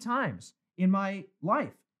many times in my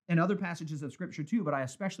life and other passages of Scripture too, but I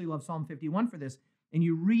especially love Psalm 51 for this. And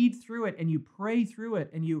you read through it and you pray through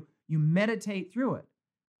it and you meditate through it.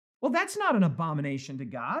 Well, that's not an abomination to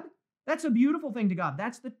God. That's a beautiful thing to God.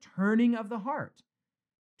 That's the turning of the heart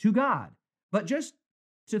to God. But just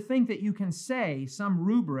to think that you can say some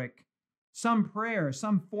rubric, some prayer,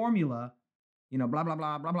 some formula, blah, blah,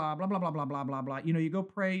 blah, blah, blah, blah, blah, blah, blah, blah, blah, blah. You go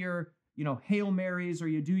pray your, Hail Marys, or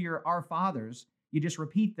you do your Our Fathers. You just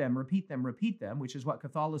repeat them, which is what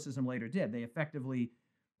Catholicism later did. They effectively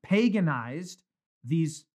paganized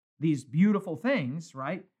these beautiful things,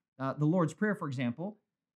 right? The Lord's Prayer, for example.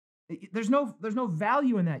 There's no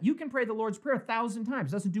value in that. You can pray the Lord's Prayer 1,000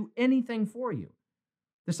 times. It doesn't do anything for you.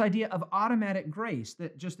 This idea of automatic grace,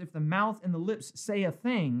 that just if the mouth and the lips say a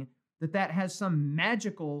thing, that has some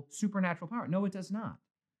magical supernatural power. No, it does not.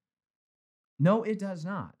 No, it does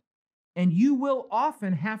not. And you will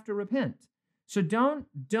often have to repent. So don't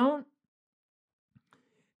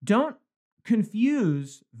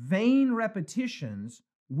confuse vain repetitions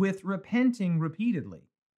with repenting repeatedly.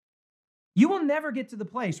 You will never get to the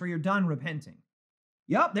place where you're done repenting.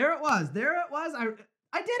 Yep, there it was.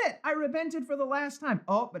 I did it. I repented for the last time.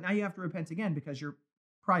 Oh, but now you have to repent again because you're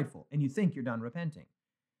prideful and you think you're done repenting.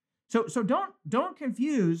 So don't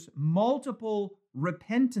confuse multiple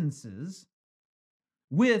repentances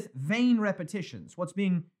with vain repetitions. What's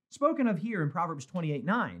being spoken of here in Proverbs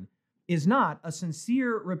 28:9 is not a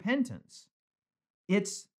sincere repentance.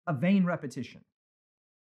 It's a vain repetition.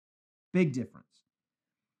 Big difference.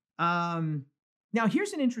 Now,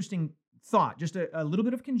 here's an interesting thought, just a little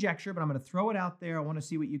bit of conjecture, but I'm going to throw it out there. I want to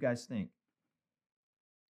see what you guys think.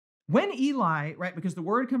 When Eli, right, because the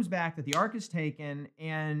word comes back that the ark is taken,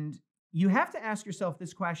 and you have to ask yourself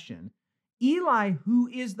this question: Eli, who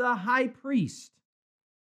is the high priest?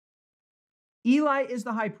 Eli is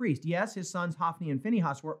the high priest. Yes, his sons Hophni and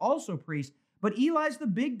Phinehas were also priests, but Eli's the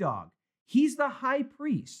big dog. He's the high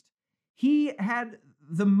priest. He had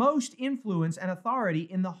the most influence and authority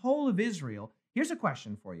in the whole of Israel. Here's a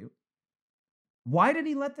question for you. Why did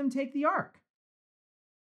he let them take the ark?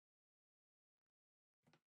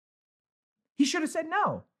 He should have said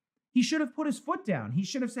no. He should have put his foot down. He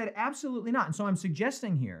should have said absolutely not. And so I'm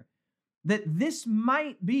suggesting here that this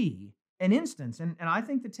might be an instance, and I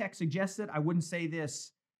think the text suggests it. I wouldn't say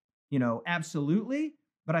this, absolutely,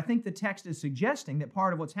 but I think the text is suggesting that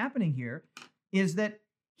part of what's happening here is that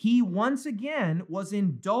he once again was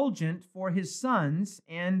indulgent for his sons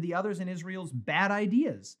and the others in Israel's bad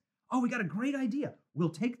ideas. Oh, we got a great idea. We'll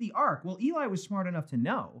take the ark. Well, Eli was smart enough to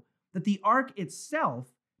know that the ark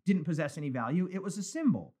itself didn't possess any value. It was a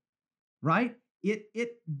symbol, right?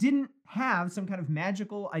 It didn't have some kind of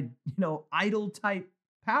magical, idol type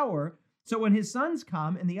power. So when his sons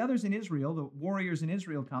come and the others in Israel, the warriors in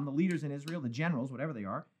Israel come, the leaders in Israel, the generals, whatever they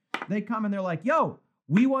are, they come and they're like, yo,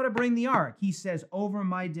 we want to bring the ark. He says, over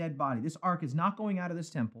my dead body. This ark is not going out of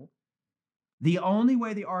this temple. The only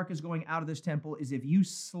way the ark is going out of this temple is if you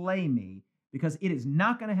slay me, because it is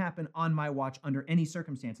not going to happen on my watch under any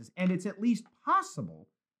circumstances. And it's at least possible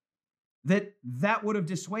that would have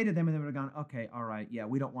dissuaded them and they would have gone, okay, all right, yeah,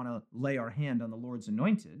 we don't want to lay our hand on the Lord's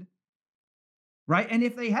anointed. Right? And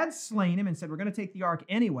if they had slain him and said, we're going to take the ark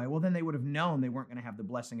anyway, well, then they would have known they weren't going to have the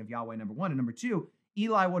blessing of Yahweh, number one. And number two,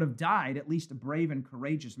 Eli would have died, at least a brave and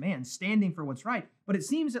courageous man, standing for what's right. But it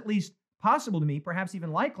seems at least possible to me, perhaps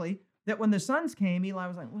even likely, that when the sons came, Eli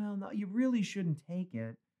was like, well, no, you really shouldn't take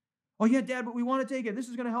it. Oh, yeah, Dad, but we want to take it. This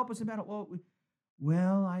is going to help us in battle.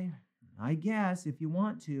 Well, I guess if you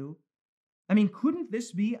want to. I mean, couldn't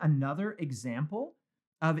this be another example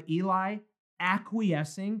of Eli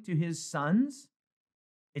acquiescing to his sons?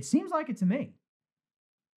 It seems like it to me.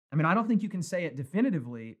 I mean, I don't think you can say it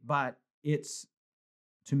definitively, but it's,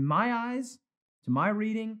 to my eyes, to my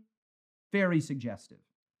reading, very suggestive.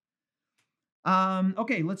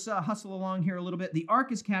 Okay, let's hustle along here a little bit. The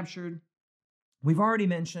ark is captured. We've already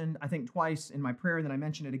mentioned, I think twice in my prayer, that I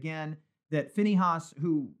mention it again, that Phinehas,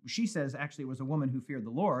 who she says actually was a woman who feared the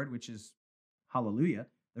Lord, which is hallelujah.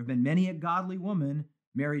 There have been many a godly woman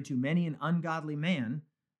married to many an ungodly man.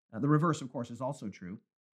 The reverse, of course, is also true.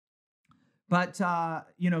 But,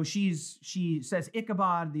 she says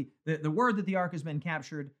Ichabod, the word that the ark has been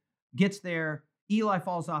captured, gets there. Eli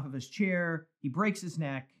falls off of his chair. He breaks his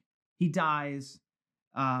neck. He dies.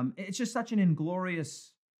 It's just such an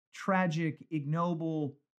inglorious, tragic,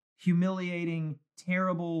 ignoble, humiliating,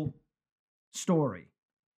 terrible story.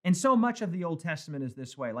 And so much of the Old Testament is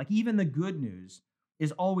this way. Like even the good news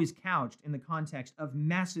is always couched in the context of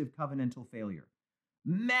massive covenantal failure.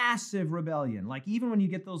 massive rebellion. Like even when you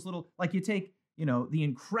get those little, like you take, the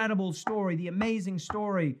incredible story, the amazing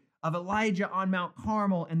story of Elijah on Mount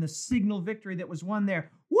Carmel and the signal victory that was won there.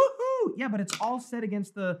 Woohoo! Yeah, but it's all set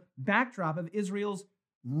against the backdrop of Israel's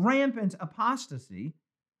rampant apostasy.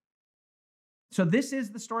 So this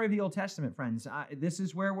is the story of the Old Testament, friends. This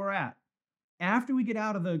is where we're at. After we get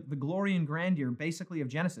out of the glory and grandeur, basically, of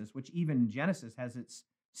Genesis, which even Genesis has its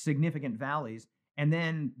significant valleys, and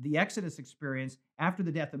then the Exodus experience after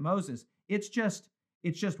the death of Moses, it's just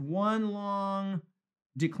one long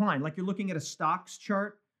decline. Like you're looking at a stocks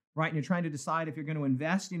chart, right? And you're trying to decide if you're going to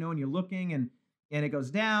invest, and you're looking and it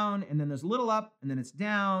goes down, and then there's a little up, and then it's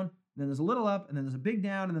down, and then there's a little up, and then there's a big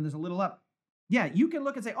down, and then there's a little up. Yeah, you can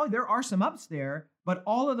look and say, oh, there are some ups there, but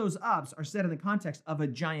all of those ups are set in the context of a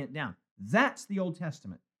giant down. That's the Old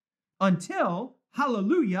Testament. Until,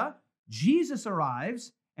 hallelujah, Jesus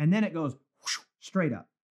arrives, and then it goes straight up.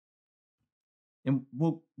 And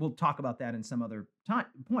we'll talk about that in some other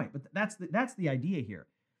point. But that's the idea here,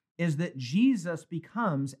 is that Jesus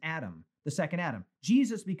becomes Adam, the second Adam.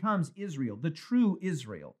 Jesus becomes Israel, the true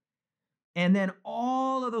Israel. And then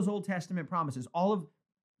all of those Old Testament promises, all of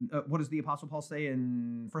what does the Apostle Paul say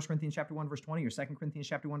in 1 Corinthians chapter 1, verse 20, or 2 Corinthians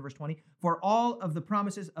chapter 1, verse 20? For all of the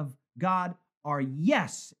promises of God are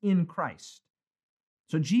yes in Christ.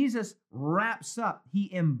 So Jesus wraps up,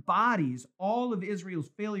 he embodies all of Israel's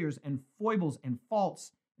failures and foibles and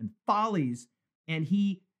faults and follies, and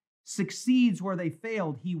he succeeds where they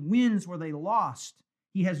failed. He wins where they lost.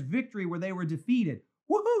 He has victory where they were defeated.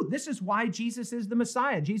 Woohoo! This is why Jesus is the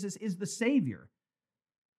Messiah. Jesus is the Savior.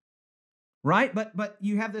 Right? But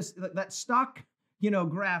you have that stock,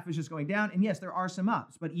 graph is just going down. And yes, there are some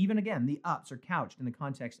ups, but even again, the ups are couched in the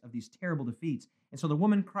context of these terrible defeats. And so the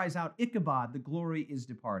woman cries out, Ichabod, the glory is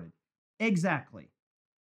departed. Exactly.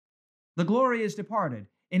 The glory is departed.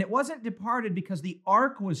 And it wasn't departed because the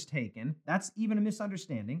ark was taken. That's even a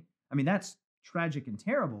misunderstanding. I mean, that's tragic and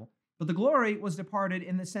terrible. But the glory was departed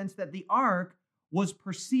in the sense that the ark was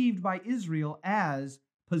perceived by Israel as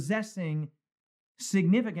possessing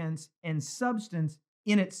significance and substance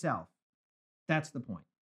in itself. That's the point.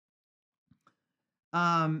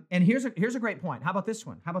 And here's a great point. How about this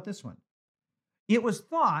one? It was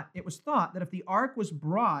thought that if the ark was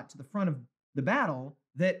brought to the front of the battle,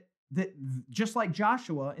 that just like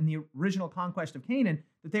Joshua in the original conquest of Canaan,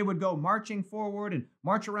 that they would go marching forward and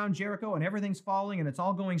march around Jericho and everything's falling and it's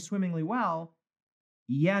all going swimmingly well.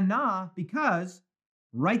 Because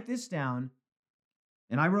write this down,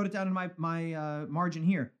 and I wrote it down in my margin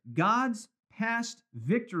here. God's past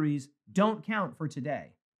victories don't count for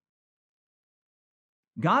today.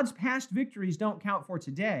 God's past victories don't count for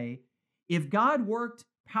today. If God worked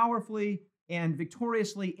powerfully and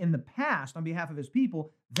victoriously in the past on behalf of his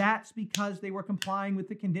people, that's because they were complying with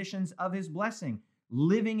the conditions of his blessing,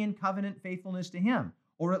 living in covenant faithfulness to him,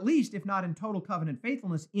 or at least, if not in total covenant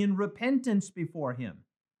faithfulness, in repentance before him.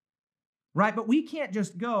 Right? But we can't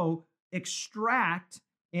just go extract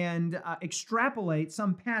and extrapolate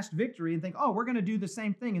some past victory and think, oh, we're going to do the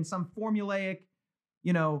same thing in some formulaic,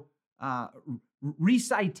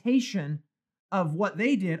 recitation of what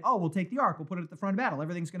they did. Oh, we'll take the ark, we'll put it at the front of battle,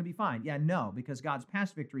 everything's going to be fine. Yeah, no, because God's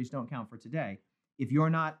past victories don't count for today if you're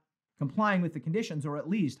not complying with the conditions or at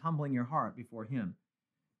least humbling your heart before him.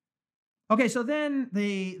 Okay, so then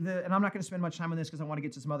and I'm not going to spend much time on this because I want to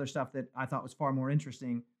get to some other stuff that I thought was far more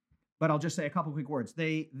interesting. But I'll just say a couple quick words.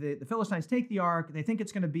 The Philistines take the ark. They think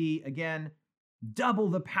it's going to be, again, double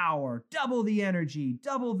the power, double the energy,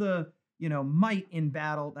 double the might in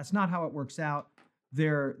battle. That's not how it works out.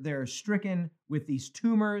 They're stricken with these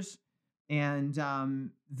tumors, and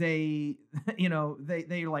they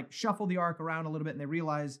like shuffle the ark around a little bit, and they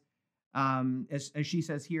realize, as she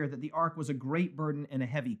says here, that the ark was a great burden and a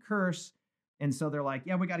heavy curse. And so they're like,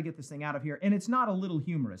 yeah, we got to get this thing out of here. And it's not a little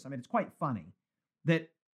humorous. I mean, it's quite funny that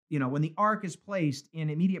when the ark is placed in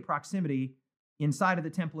immediate proximity inside of the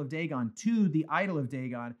temple of Dagon to the idol of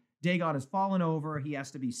Dagon, Dagon has fallen over. He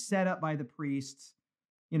has to be set up by the priests,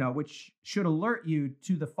 which should alert you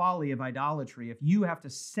to the folly of idolatry. If you have to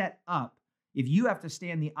stand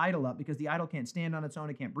the idol up because the idol can't stand on its own,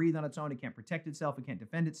 it can't breathe on its own, it can't protect itself, it can't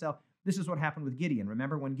defend itself. This is what happened with Gideon.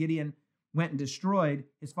 Remember when Gideon went and destroyed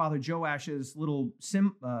his father Joash's little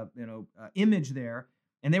image there,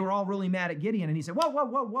 and they were all really mad at Gideon, and he said,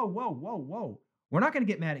 whoa. We're not going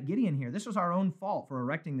to get mad at Gideon here. This was our own fault for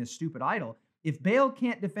erecting this stupid idol. If Baal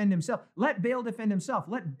can't defend himself, let Baal defend himself.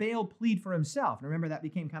 Let Baal plead for himself. And remember, that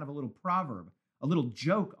became kind of a little proverb, a little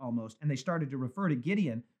joke almost, and they started to refer to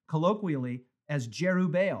Gideon colloquially as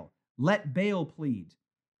Jerubbaal. Let Baal plead.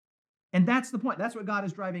 And that's the point. That's what God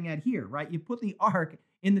is driving at here, right? You put the ark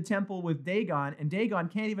in the temple with Dagon, and Dagon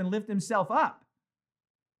can't even lift himself up.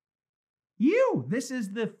 This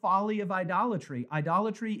is the folly of idolatry.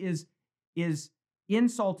 Idolatry is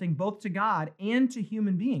insulting both to God and to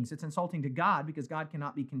human beings. It's insulting to God because God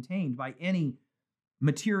cannot be contained by any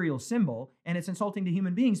material symbol, and it's insulting to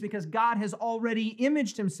human beings because God has already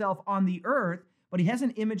imaged himself on the earth, but he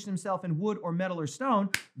hasn't imaged himself in wood or metal or stone.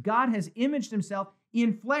 God has imaged himself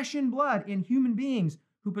in flesh and blood, in human beings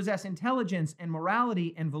who possess intelligence and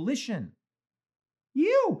morality and volition.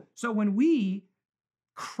 So when we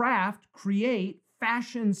create,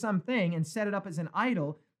 fashion something and set it up as an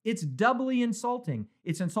idol, it's doubly insulting.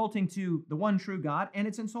 It's insulting to the one true God, and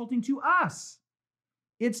it's insulting to us.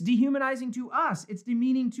 It's dehumanizing to us. It's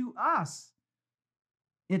demeaning to us.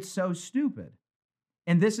 It's so stupid.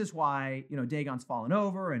 And this is why, Dagon's fallen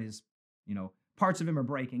over and his, parts of him are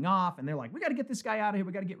breaking off. And they're like, we got to get this guy out of here.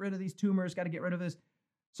 We got to get rid of these tumors, got to get rid of this.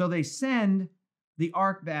 So they send the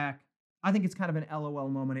ark back. I think it's kind of an LOL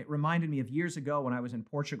moment. It reminded me of years ago when I was in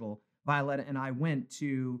Portugal. Violetta and I went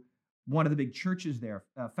to one of the big churches there,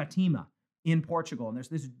 Fatima in Portugal. And there's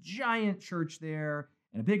this giant church there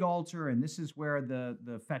and a big altar. And this is where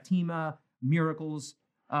the Fatima miracles,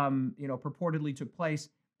 purportedly took place.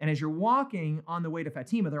 And as you're walking on the way to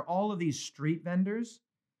Fatima, there are all of these street vendors.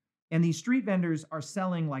 And these street vendors are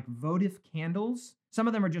selling like votive candles. Some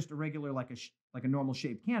of them are just a regular, like a normal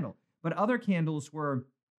shaped candle. But other candles were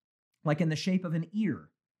like in the shape of an ear,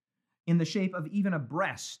 in the shape of even a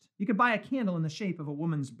breast. You could buy a candle in the shape of a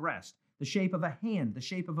woman's breast, the shape of a hand, the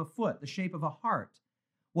shape of a foot, the shape of a heart.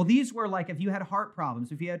 Well, these were like if you had heart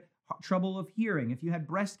problems, if you had trouble of hearing, if you had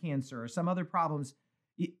breast cancer or some other problems,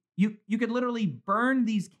 you could literally burn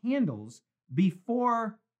these candles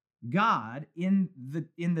before God in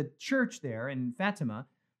the church there in Fatima.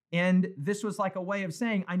 And this was like a way of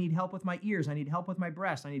saying, I need help with my ears, I need help with my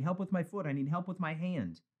breast, I need help with my foot, I need help with my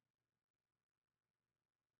hand.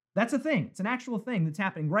 That's a thing. It's an actual thing that's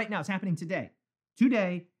happening right now. It's happening today.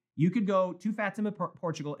 Today, you could go to Fatima,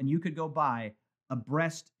 Portugal, and you could go buy a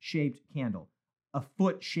breast-shaped candle, a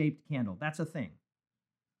foot-shaped candle. That's a thing.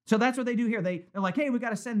 So that's what they do here. They're like, hey, we got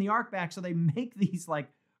to send the ark back. So they make these like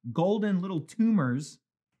golden little tumors,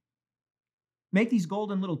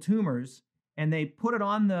 and they put it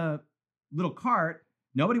on the little cart.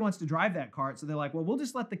 Nobody wants to drive that cart. So they're like, well, we'll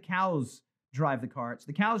just let the cows drive the cart. So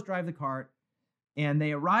the cows drive the cart. And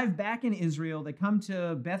they arrive back in Israel. They come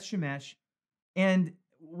to Beth Shemesh. And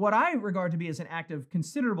what I regard to be as an act of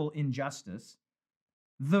considerable injustice,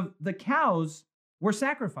 the cows were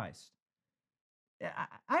sacrificed.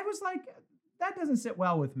 I was like, that doesn't sit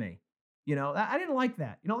well with me. I didn't like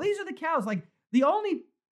that. These are the cows. Like the only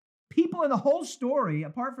people in the whole story,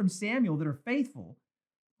 apart from Samuel, that are faithful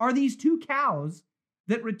are these two cows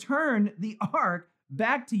that return the ark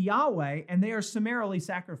back to Yahweh, and they are summarily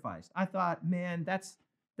sacrificed. I thought, man, that's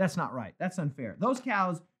not right. That's unfair. Those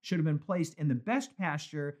cows should have been placed in the best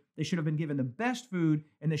pasture. They should have been given the best food,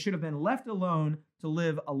 and they should have been left alone to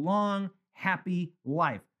live a long, happy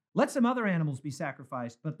life. Let some other animals be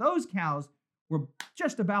sacrificed, but those cows were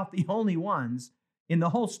just about the only ones in the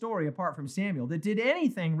whole story, apart from Samuel, that did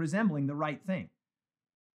anything resembling the right thing.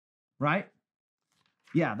 Right?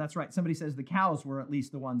 Yeah, that's right. Somebody says the cows were at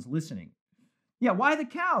least the ones listening. Yeah, why the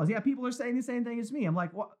cows? Yeah, people are saying the same thing as me. I'm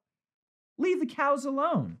like, what? Leave the cows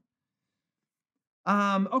alone.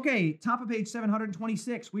 Okay, top of page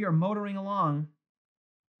 726. We are motoring along.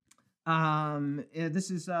 This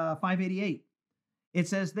is 588. It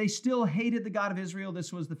says, they still hated the God of Israel.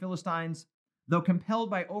 This was the Philistines, though compelled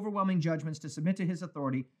by overwhelming judgments to submit to his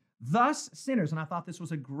authority. Thus sinners, and I thought this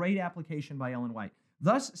was a great application by Ellen White,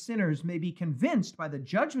 thus sinners may be convinced by the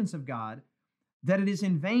judgments of God that it is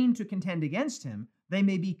in vain to contend against him. They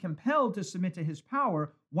may be compelled to submit to his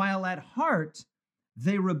power, while at heart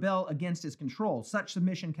they rebel against his control. Such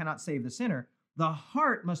submission cannot save the sinner. The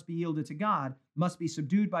heart must be yielded to God, must be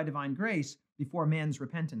subdued by divine grace before man's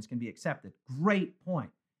repentance can be accepted. Great point.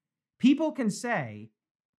 People can say,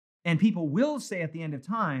 and people will say at the end of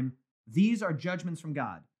time, these are judgments from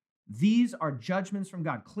God. These are judgments from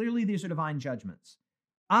God. Clearly, these are divine judgments.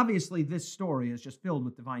 Obviously, this story is just filled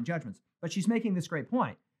with divine judgments, but she's making this great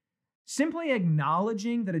point. Simply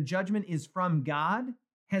acknowledging that a judgment is from God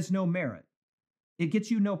has no merit. It gets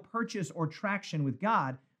you no purchase or traction with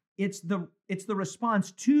God. It's the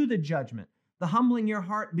response to the judgment, the humbling your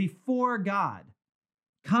heart before God,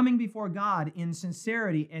 coming before God in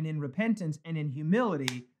sincerity and in repentance and in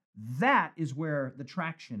humility. That is where the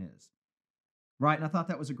traction is, right? And I thought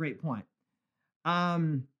that was a great point.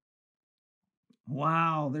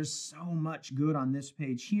 Wow, there's so much good on this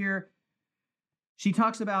page here. She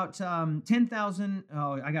talks about 10,000.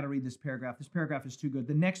 Oh, I got to read this paragraph. This paragraph is too good.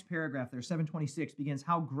 The next paragraph there, 726, begins,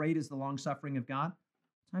 how great is the long-suffering of God?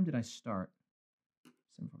 What time did I start?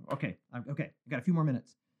 Okay, I got a few more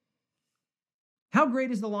minutes. How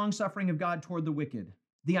great is the long-suffering of God toward the wicked?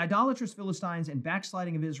 The idolatrous Philistines and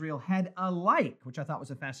backsliding of Israel had alike, which I thought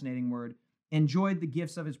was a fascinating word, enjoyed the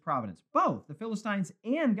gifts of his providence. Both the Philistines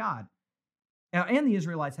and God and the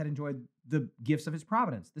Israelites had enjoyed the gifts of his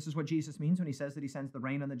providence. This is what Jesus means when he says that he sends the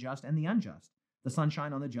rain on the just and the unjust, the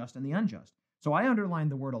sunshine on the just and the unjust. So I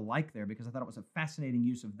underlined the word alike there because I thought it was a fascinating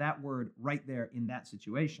use of that word right there in that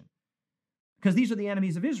situation. Because these are the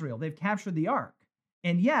enemies of Israel. They've captured the ark.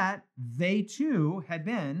 And yet they too had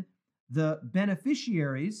been the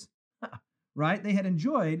beneficiaries, right? They had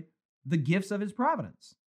enjoyed the gifts of his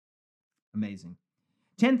providence. Amazing.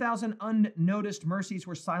 10,000 unnoticed mercies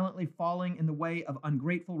were silently falling in the way of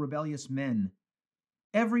ungrateful, rebellious men.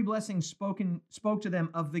 Every blessing spoke to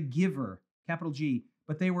them of the giver, capital G,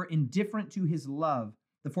 but they were indifferent to his love.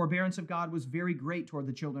 The forbearance of God was very great toward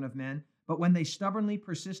the children of men, but when they stubbornly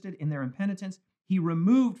persisted in their impenitence, he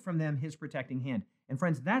removed from them his protecting hand. And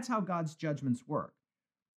friends, that's how God's judgments work.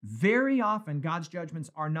 Very often, God's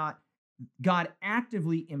judgments are not God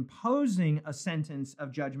actively imposing a sentence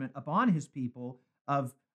of judgment upon his people,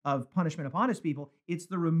 of punishment upon his people. It's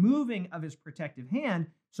the removing of his protective hand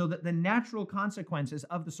so that the natural consequences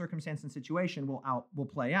of the circumstance and situation will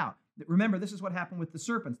play out. Remember, this is what happened with the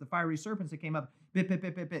serpents, the fiery serpents that came up,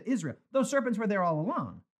 bit Israel. Those serpents were there all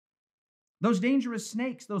along. Those dangerous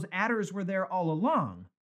snakes, those adders were there all along,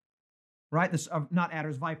 right? Not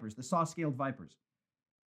adders, vipers, the saw-scaled vipers.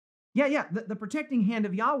 Yeah, the protecting hand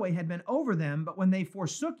of Yahweh had been over them, but when they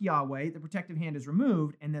forsook Yahweh, the protective hand is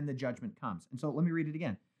removed, and then the judgment comes. And so let me read it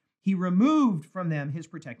again. He removed from them his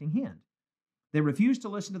protecting hand. They refused to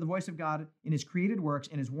listen to the voice of God in his created works,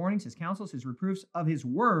 in his warnings, his counsels, his reproofs of his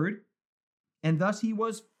word, and thus he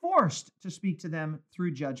was forced to speak to them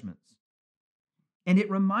through judgments. And it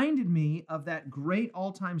reminded me of that great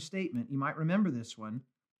all-time statement. You might remember this one.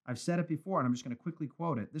 I've said it before, and I'm just going to quickly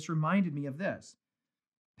quote it. This reminded me of this.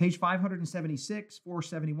 Page 576,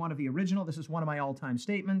 471 of the original. This is one of my all-time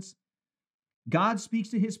statements. God speaks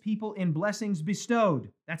to his people in blessings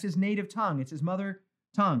bestowed. That's his native tongue. It's his mother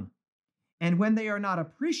tongue. And when they are not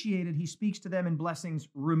appreciated, he speaks to them in blessings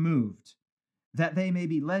removed, that they may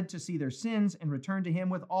be led to see their sins and return to him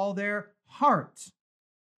with all their heart.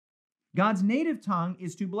 God's native tongue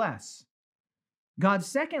is to bless. God's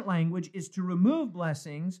second language is to remove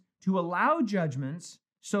blessings, to allow judgments,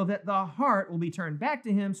 so that the heart will be turned back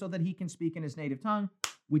to him so that he can speak in his native tongue,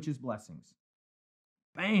 which is blessings.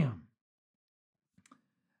 Bam.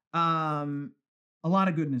 A lot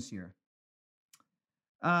of goodness here.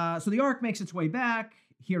 So the ark makes its way back.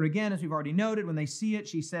 Here again, as we've already noted, when they see it,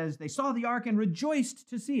 she says, they saw the ark and rejoiced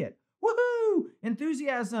to see it. Woohoo!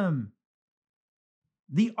 Enthusiasm.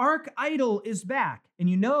 The ark idol is back. And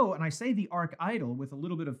you know, and I say the ark idol with a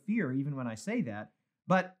little bit of fear, even when I say that,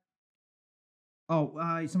 but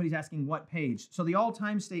somebody's asking what page. So the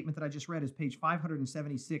all-time statement that I just read is page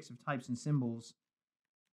 576 of Types and Symbols.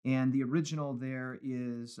 And the original there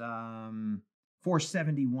is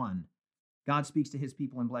 471. God speaks to his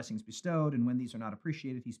people in blessings bestowed, and when these are not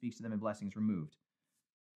appreciated, he speaks to them in blessings removed.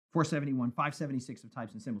 471, 576 of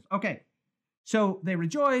Types and Symbols. Okay, so they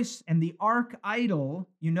rejoice, and the ark idol,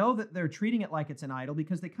 you know that they're treating it like it's an idol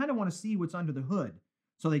because they kind of want to see what's under the hood.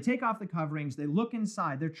 So they take off the coverings, they look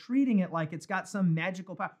inside, they're treating it like it's got some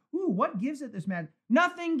magical power. Ooh, what gives it this magic?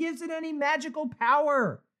 Nothing gives it any magical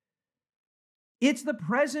power. It's the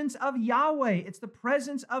presence of Yahweh. It's the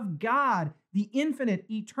presence of God, the infinite,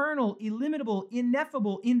 eternal, illimitable,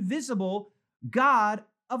 ineffable, invisible God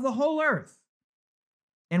of the whole earth.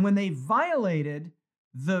 And when they violated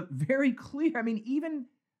the very clear, even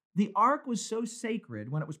the ark was so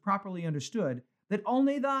sacred when it was properly understood that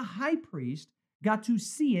only the high priest got to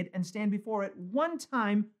see it and stand before it one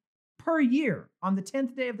time per year on the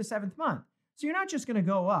 10th day of the 7th month. So you're not just going to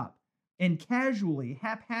go up and casually,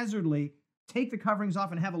 haphazardly take the coverings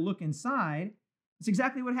off and have a look inside. It's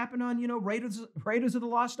exactly what happened on, Raiders of the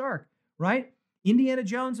Lost Ark, right? Indiana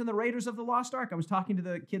Jones and the Raiders of the Lost Ark. I was talking to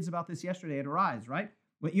the kids about this yesterday at Arise, right?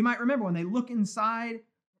 Well, you might remember when they look inside,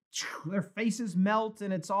 their faces melt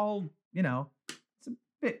and it's all, it's a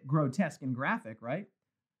bit grotesque and graphic, right?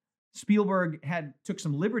 Spielberg took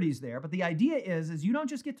some liberties there, but the idea is you don't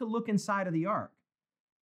just get to look inside of the ark.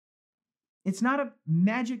 It's not a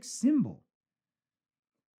magic symbol.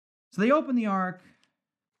 So they open the ark,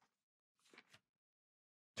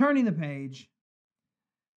 turning the page.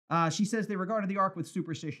 She says they regarded the ark with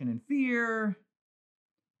superstition and fear.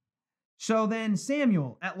 So then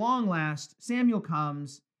Samuel, at long last, Samuel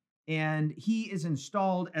comes and he is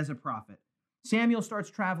installed as a prophet. Samuel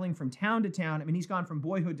starts traveling from town to town. I mean, he's gone from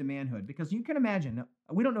boyhood to manhood because you can imagine,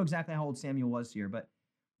 we don't know exactly how old Samuel was here, but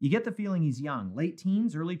you get the feeling he's young, late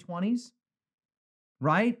teens, early 20s,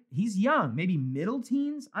 right? He's young, maybe middle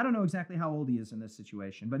teens. I don't know exactly how old he is in this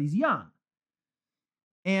situation, but he's young.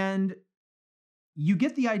 And you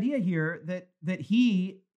get the idea here that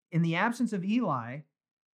he, in the absence of Eli,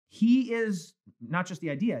 he is not just the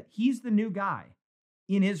idea, he's the new guy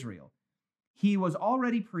in Israel. He was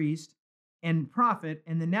already priest and prophet,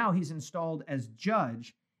 and then now he's installed as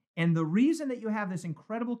judge. And the reason that you have this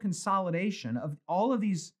incredible consolidation of all of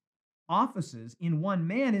these offices in one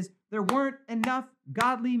man is there weren't enough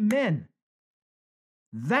godly men.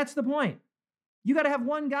 That's the point. You got to have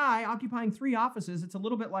one guy occupying three offices. It's a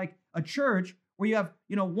little bit like a church where you have,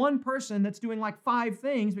 one person that's doing like five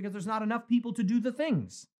things because there's not enough people to do the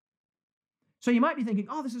things. So you might be thinking,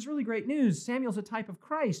 oh, this is really great news. Samuel's a type of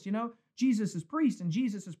Christ, Jesus is priest and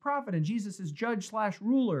Jesus is prophet and Jesus is judge /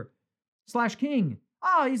 ruler / king.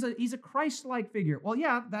 Oh, he's a Christ-like figure. Well,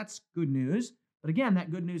 yeah, that's good news. But again,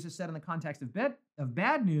 that good news is set in the context of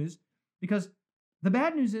bad news, because the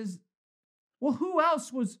bad news is, well, who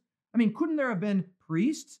else was, couldn't there have been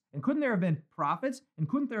priests and couldn't there have been prophets and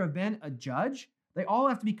couldn't there have been a judge? They all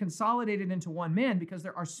have to be consolidated into one man because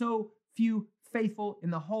there are so few faithful in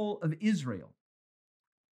the whole of Israel.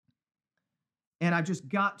 And I've just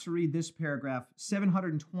got to read this paragraph,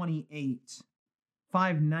 728,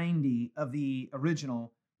 590 of the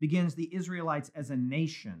original begins the Israelites as a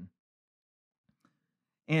nation.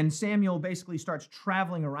 And Samuel basically starts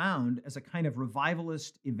traveling around as a kind of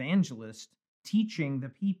revivalist evangelist, teaching the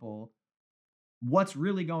people what's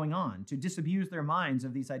really going on, to disabuse their minds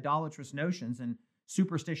of these idolatrous notions and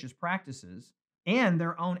superstitious practices and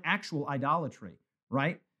their own actual idolatry,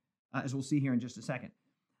 right? As we'll see here in just a second.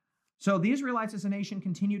 So the Israelites as a nation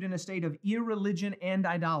continued in a state of irreligion and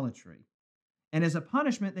idolatry. And as a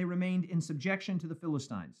punishment, they remained in subjection to the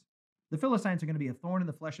Philistines. The Philistines are going to be a thorn in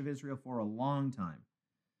the flesh of Israel for a long time.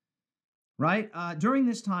 Right? During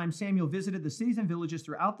this time, Samuel visited the cities and villages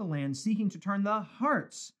throughout the land, seeking to turn the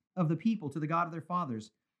hearts of the people to the God of their fathers.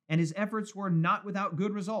 And his efforts were not without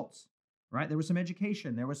good results. Right? There was some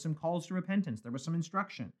education. There was some calls to repentance. There was some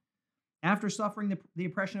instruction. After suffering the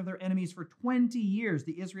oppression of their enemies for 20 years,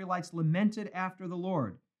 the Israelites lamented after the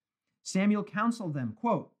Lord. Samuel counseled them,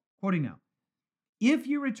 quoting now, "If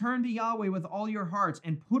you return to Yahweh with all your hearts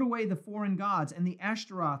and put away the foreign gods and the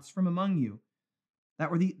Ashtaroths from among you,"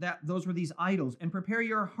 those were these idols, "and prepare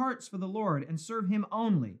your hearts for the Lord and serve him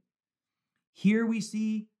only." Here we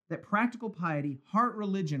see that practical piety, heart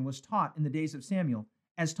religion, was taught in the days of Samuel,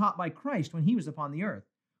 as taught by Christ when he was upon the earth.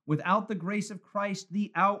 Without the grace of Christ,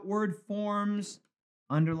 the outward forms,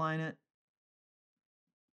 underline it,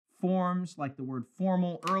 forms, like the word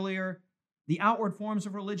formal earlier, the outward forms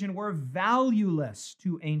of religion were valueless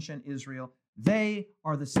to ancient Israel. They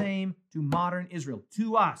are the same to modern Israel,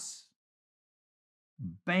 to us.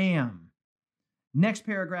 Bam. Next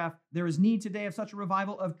paragraph, there is need today of such a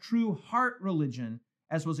revival of true heart religion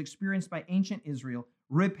as was experienced by ancient Israel.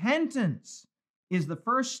 Repentance is the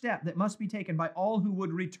first step that must be taken by all who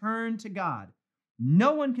would return to God.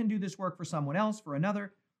 No one can do this work for someone else, for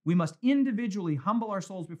another. We must individually humble our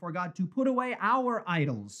souls before God to put away our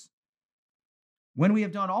idols. When we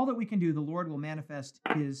have done all that we can do, the Lord will manifest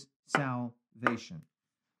his salvation.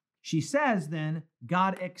 She says then,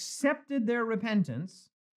 God accepted their repentance.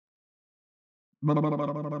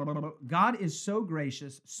 God is so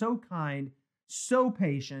gracious, so kind, so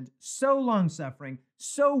patient, so long-suffering,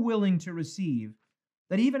 so willing to receive,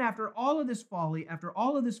 that even after all of this folly, after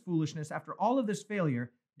all of this foolishness, after all of this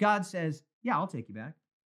failure, God says, yeah, I'll take you back.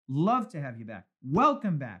 Love to have you back.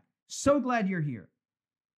 Welcome back. So glad you're here.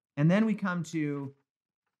 And then we come to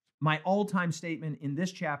my all-time statement in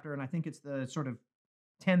this chapter, and I think it's the sort of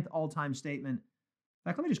 10th all-time statement. In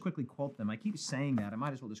fact, let me just quickly quote them. I keep saying that. I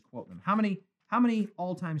might as well just quote them. How many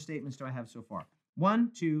all-time statements do I have so far?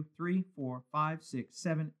 1, 2, 3, 4, 5, 6,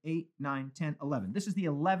 7, 8, 9, 10, 11. This is the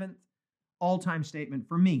 11th all-time statement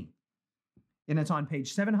for me. And it's on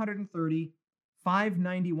page 730,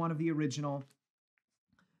 591 of the original.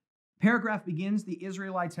 Paragraph begins, the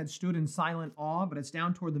Israelites had stood in silent awe, but it's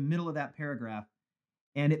down toward the middle of that paragraph.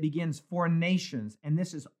 And it begins, for nations, and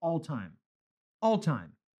this is all time. All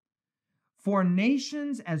time. For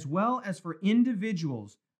nations as well as for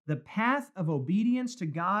individuals, the path of obedience to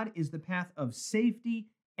God is the path of safety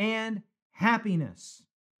and happiness,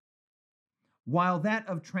 while that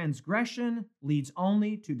of transgression leads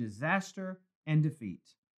only to disaster and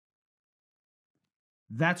defeat.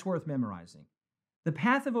 That's worth memorizing. The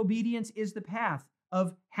path of obedience is the path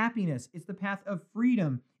of happiness. It's the path of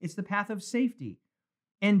freedom. It's the path of safety.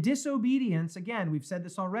 And disobedience, again, we've said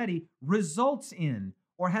this already, results in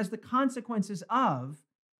or has the consequences of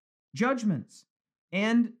judgments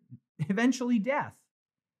and eventually death.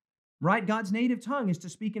 Right? God's native tongue is to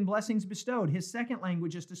speak in blessings bestowed. His second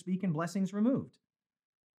language is to speak in blessings removed.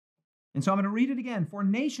 And so I'm going to read it again. For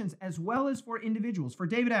nations as well as for individuals, for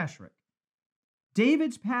David Asherick,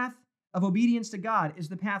 David's path of obedience to God is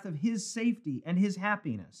the path of his safety and his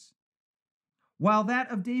happiness, while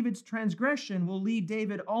that of David's transgression will lead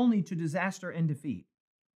David only to disaster and defeat.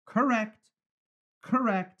 Correct,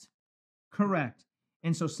 correct, correct.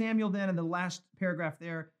 And so Samuel then in the last paragraph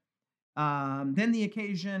there, then the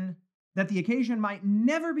occasion might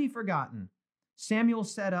never be forgotten, Samuel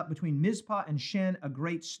set up between Mizpah and Shen a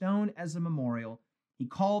great stone as a memorial. He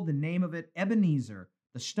called the name of it Ebenezer,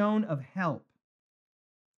 the stone of help,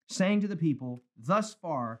 saying to the people, thus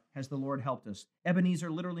far has the Lord helped us.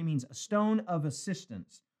 Ebenezer literally means a stone of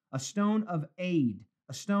assistance, a stone of aid,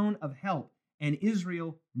 a stone of help. And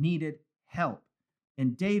Israel needed help.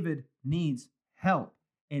 And David needs help.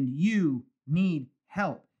 And you need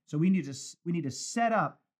help. So we need to set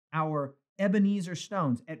up our Ebenezer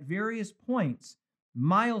stones at various points,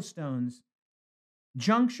 milestones,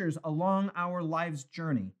 junctures along our life's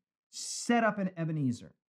journey. Set up an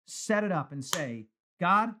Ebenezer. Set it up and say,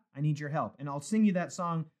 God, I need your help. And I'll sing you that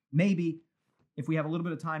song maybe if we have a little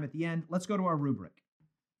bit of time at the end. Let's go to our rubric.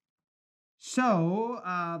 So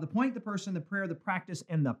the point, the person, the prayer, the practice,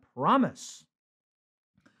 and the promise.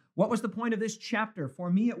 What was the point of this chapter? For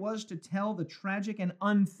me, it was to tell the tragic and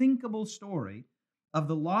unthinkable story of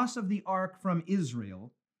the loss of the ark from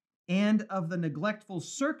Israel and of the neglectful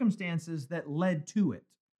circumstances that led to it.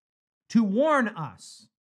 To warn us.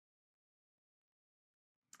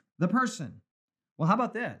 The person. Well, how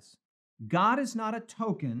about this? God is not a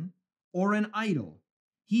token or an idol.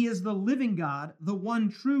 He is the living God, the one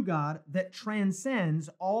true God that transcends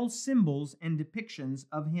all symbols and depictions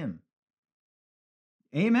of him.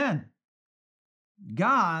 Amen.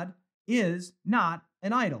 God is not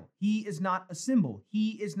an idol. He is not a symbol.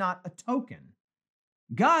 He is not a token.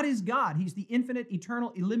 God is God. He's the infinite,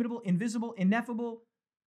 eternal, illimitable, invisible, ineffable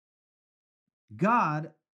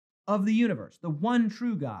God of the universe, the one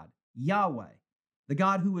true God, Yahweh, the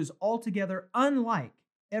God who is altogether unlike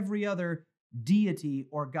every other deity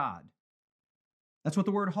or God. That's what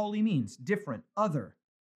the word holy means, different, other.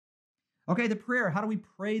 Okay, the prayer. How do we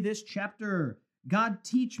pray this chapter? God,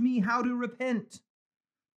 teach me how to repent.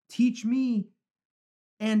 Teach me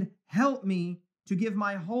and help me to give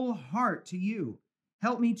my whole heart to you.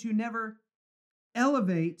 Help me to never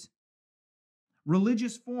elevate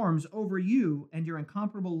religious forms over you and your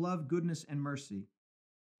incomparable love, goodness, and mercy.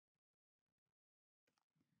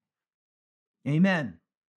 Amen.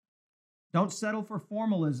 Don't settle for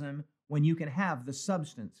formalism when you can have the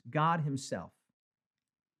substance, God himself.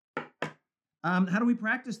 How do we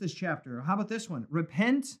practice this chapter? How about this one?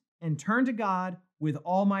 Repent and turn to God with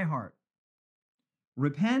all my heart.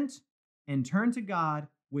 Repent and turn to God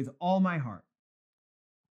with all my heart.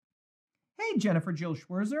 Hey, Jennifer Jill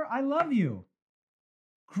Schwerzer, I love you.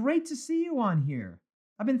 Great to see you on here.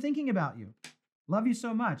 I've been thinking about you. Love you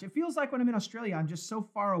so much. It feels like when I'm in Australia, I'm just so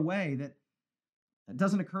far away that it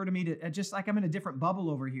doesn't occur to me to, just like I'm in a different bubble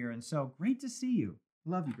over here. And so great to see you.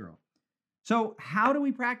 Love you, girl. So how do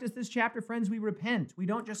we practice this chapter, friends? We repent. We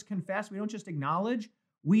don't just confess. We don't just acknowledge.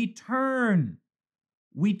 We turn.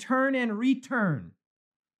 We turn and return.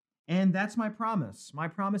 And that's my promise. My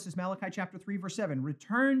promise is Malachi chapter 3, verse 7.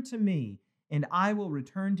 Return to me, and I will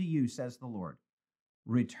return to you, says the Lord.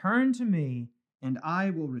 Return to me, and I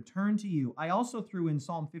will return to you. I also threw in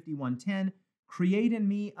Psalm 51:10, create in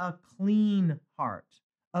me a clean heart,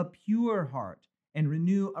 a pure heart, and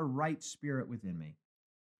renew a right spirit within me.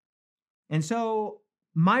 And so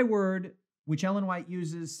my word, which Ellen White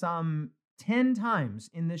uses some 10 times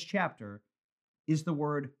in this chapter, is the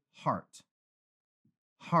word heart.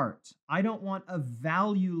 Heart. I don't want a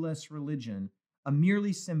valueless religion, a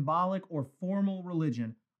merely symbolic or formal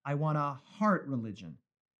religion. I want a heart religion.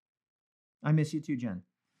 I miss you too, Jen.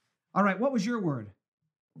 All right, what was your word?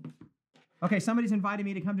 Okay, somebody's invited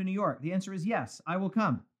me to come to New York. The answer is yes, I will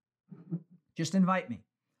come. Just invite me.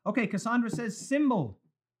 Okay, Cassandra says symbol.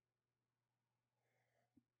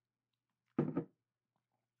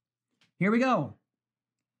 Here we go.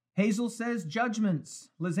 Hazel says judgments.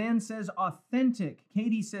 Lizanne says authentic.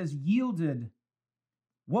 Katie says yielded.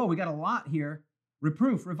 Whoa, we got a lot here.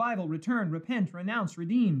 Reproof, revival, return, repent, renounce,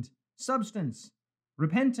 redeemed, substance,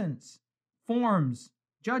 repentance, forms,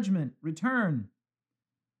 judgment, return.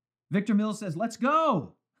 Victor Mills says, let's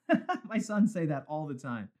go. My sons say that all the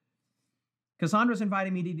time. Cassandra's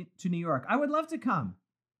inviting me to New York. I would love to come.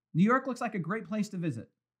 New York looks like a great place to visit.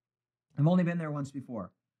 I've only been there once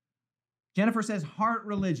before. Jennifer says, heart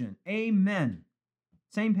religion. Amen.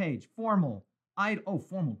 Same page. Formal.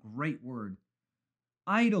 Formal, great word.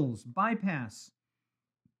 Idols, bypass.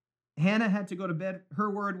 Hannah had to go to bed. Her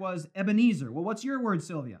word was Ebenezer. Well, what's your word,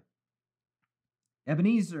 Sylvia?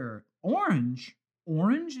 Ebenezer. Orange.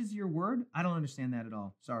 Orange is your word? I don't understand that at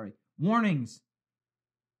all. Sorry. Warnings.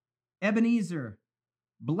 Ebenezer.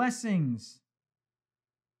 Blessings.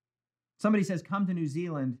 Somebody says, come to New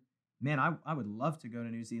Zealand. Man, I would love to go to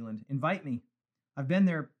New Zealand. Invite me. I've been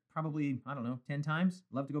there probably, 10 times.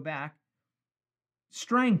 Love to go back.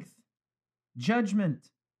 Strength. Judgment.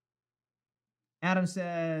 Adam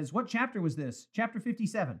says, what chapter was this? Chapter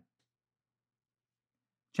 57.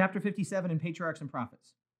 Chapter 57 in Patriarchs and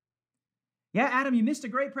Prophets. Yeah, Adam, you missed a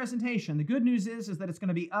great presentation. The good news is that it's going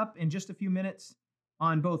to be up in just a few minutes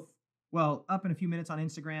on up in a few minutes on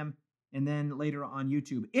Instagram and then later on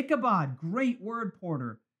YouTube. Ichabod, great word,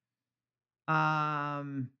 Porter.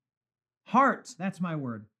 Heart, that's my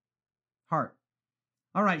word. Heart.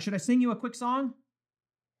 All right, should I sing you a quick song?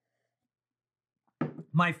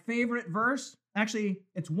 My favorite verse, actually,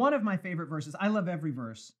 it's one of my favorite verses. I love every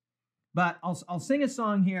verse, but I'll sing a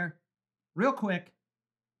song here real quick.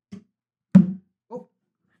 Oh,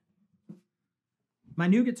 my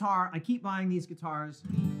new guitar, I keep buying these guitars.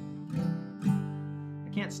 I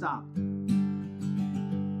can't stop.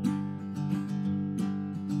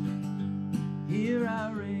 Here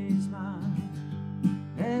I raise my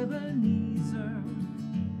Ebenezer,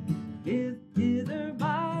 hither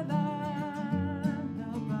by thy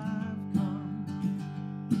help I've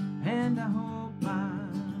come, and I hope by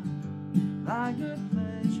thy good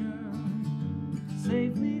pleasure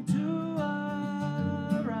safely to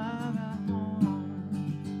arrive at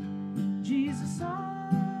home. Jesus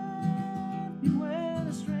sought me when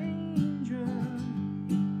a stranger,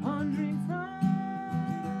 wandering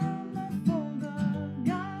from the fold of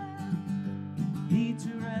God, he to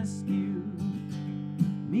rescue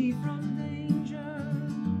me from danger,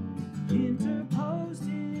 interposed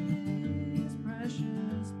his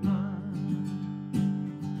precious blood.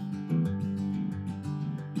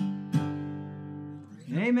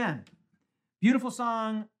 Amen. Beautiful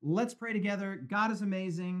song. Let's pray together. God is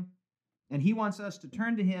amazing, and he wants us to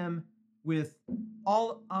turn to him with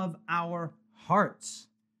all of our hearts.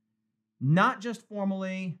 Not just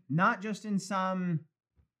formally, not just in some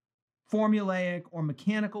formulaic or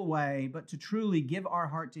mechanical way, but to truly give our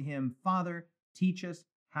heart to him. Father, teach us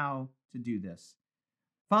how to do this.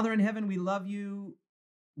 Father in heaven, we love you.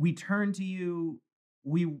 We turn to you.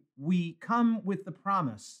 We come with the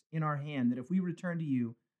promise in our hand that if we return to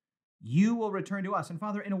you, you will return to us. And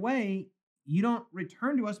Father, in a way, you don't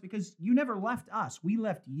return to us because you never left us. We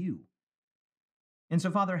left you. And so,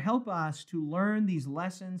 Father, help us to learn these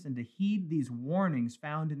lessons and to heed these warnings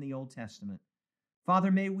found in the Old Testament. Father,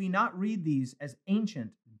 may we not read these as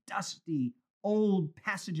ancient, dusty, old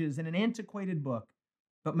passages in an antiquated book,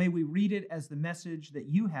 but may we read it as the message that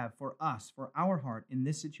you have for us, for our heart in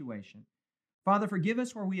this situation. Father, forgive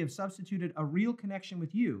us where we have substituted a real connection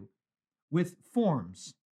with you with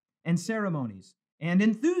forms and ceremonies and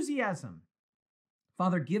enthusiasm.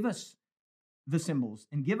 Father, give us the symbols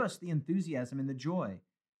and give us the enthusiasm and the joy.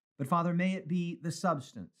 But Father, may it be the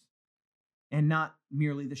substance and not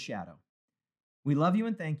merely the shadow. We love you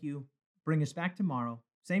and thank you. Bring us back tomorrow.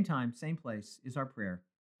 Same time, same place is our prayer.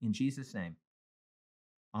 In Jesus' name,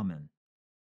 amen.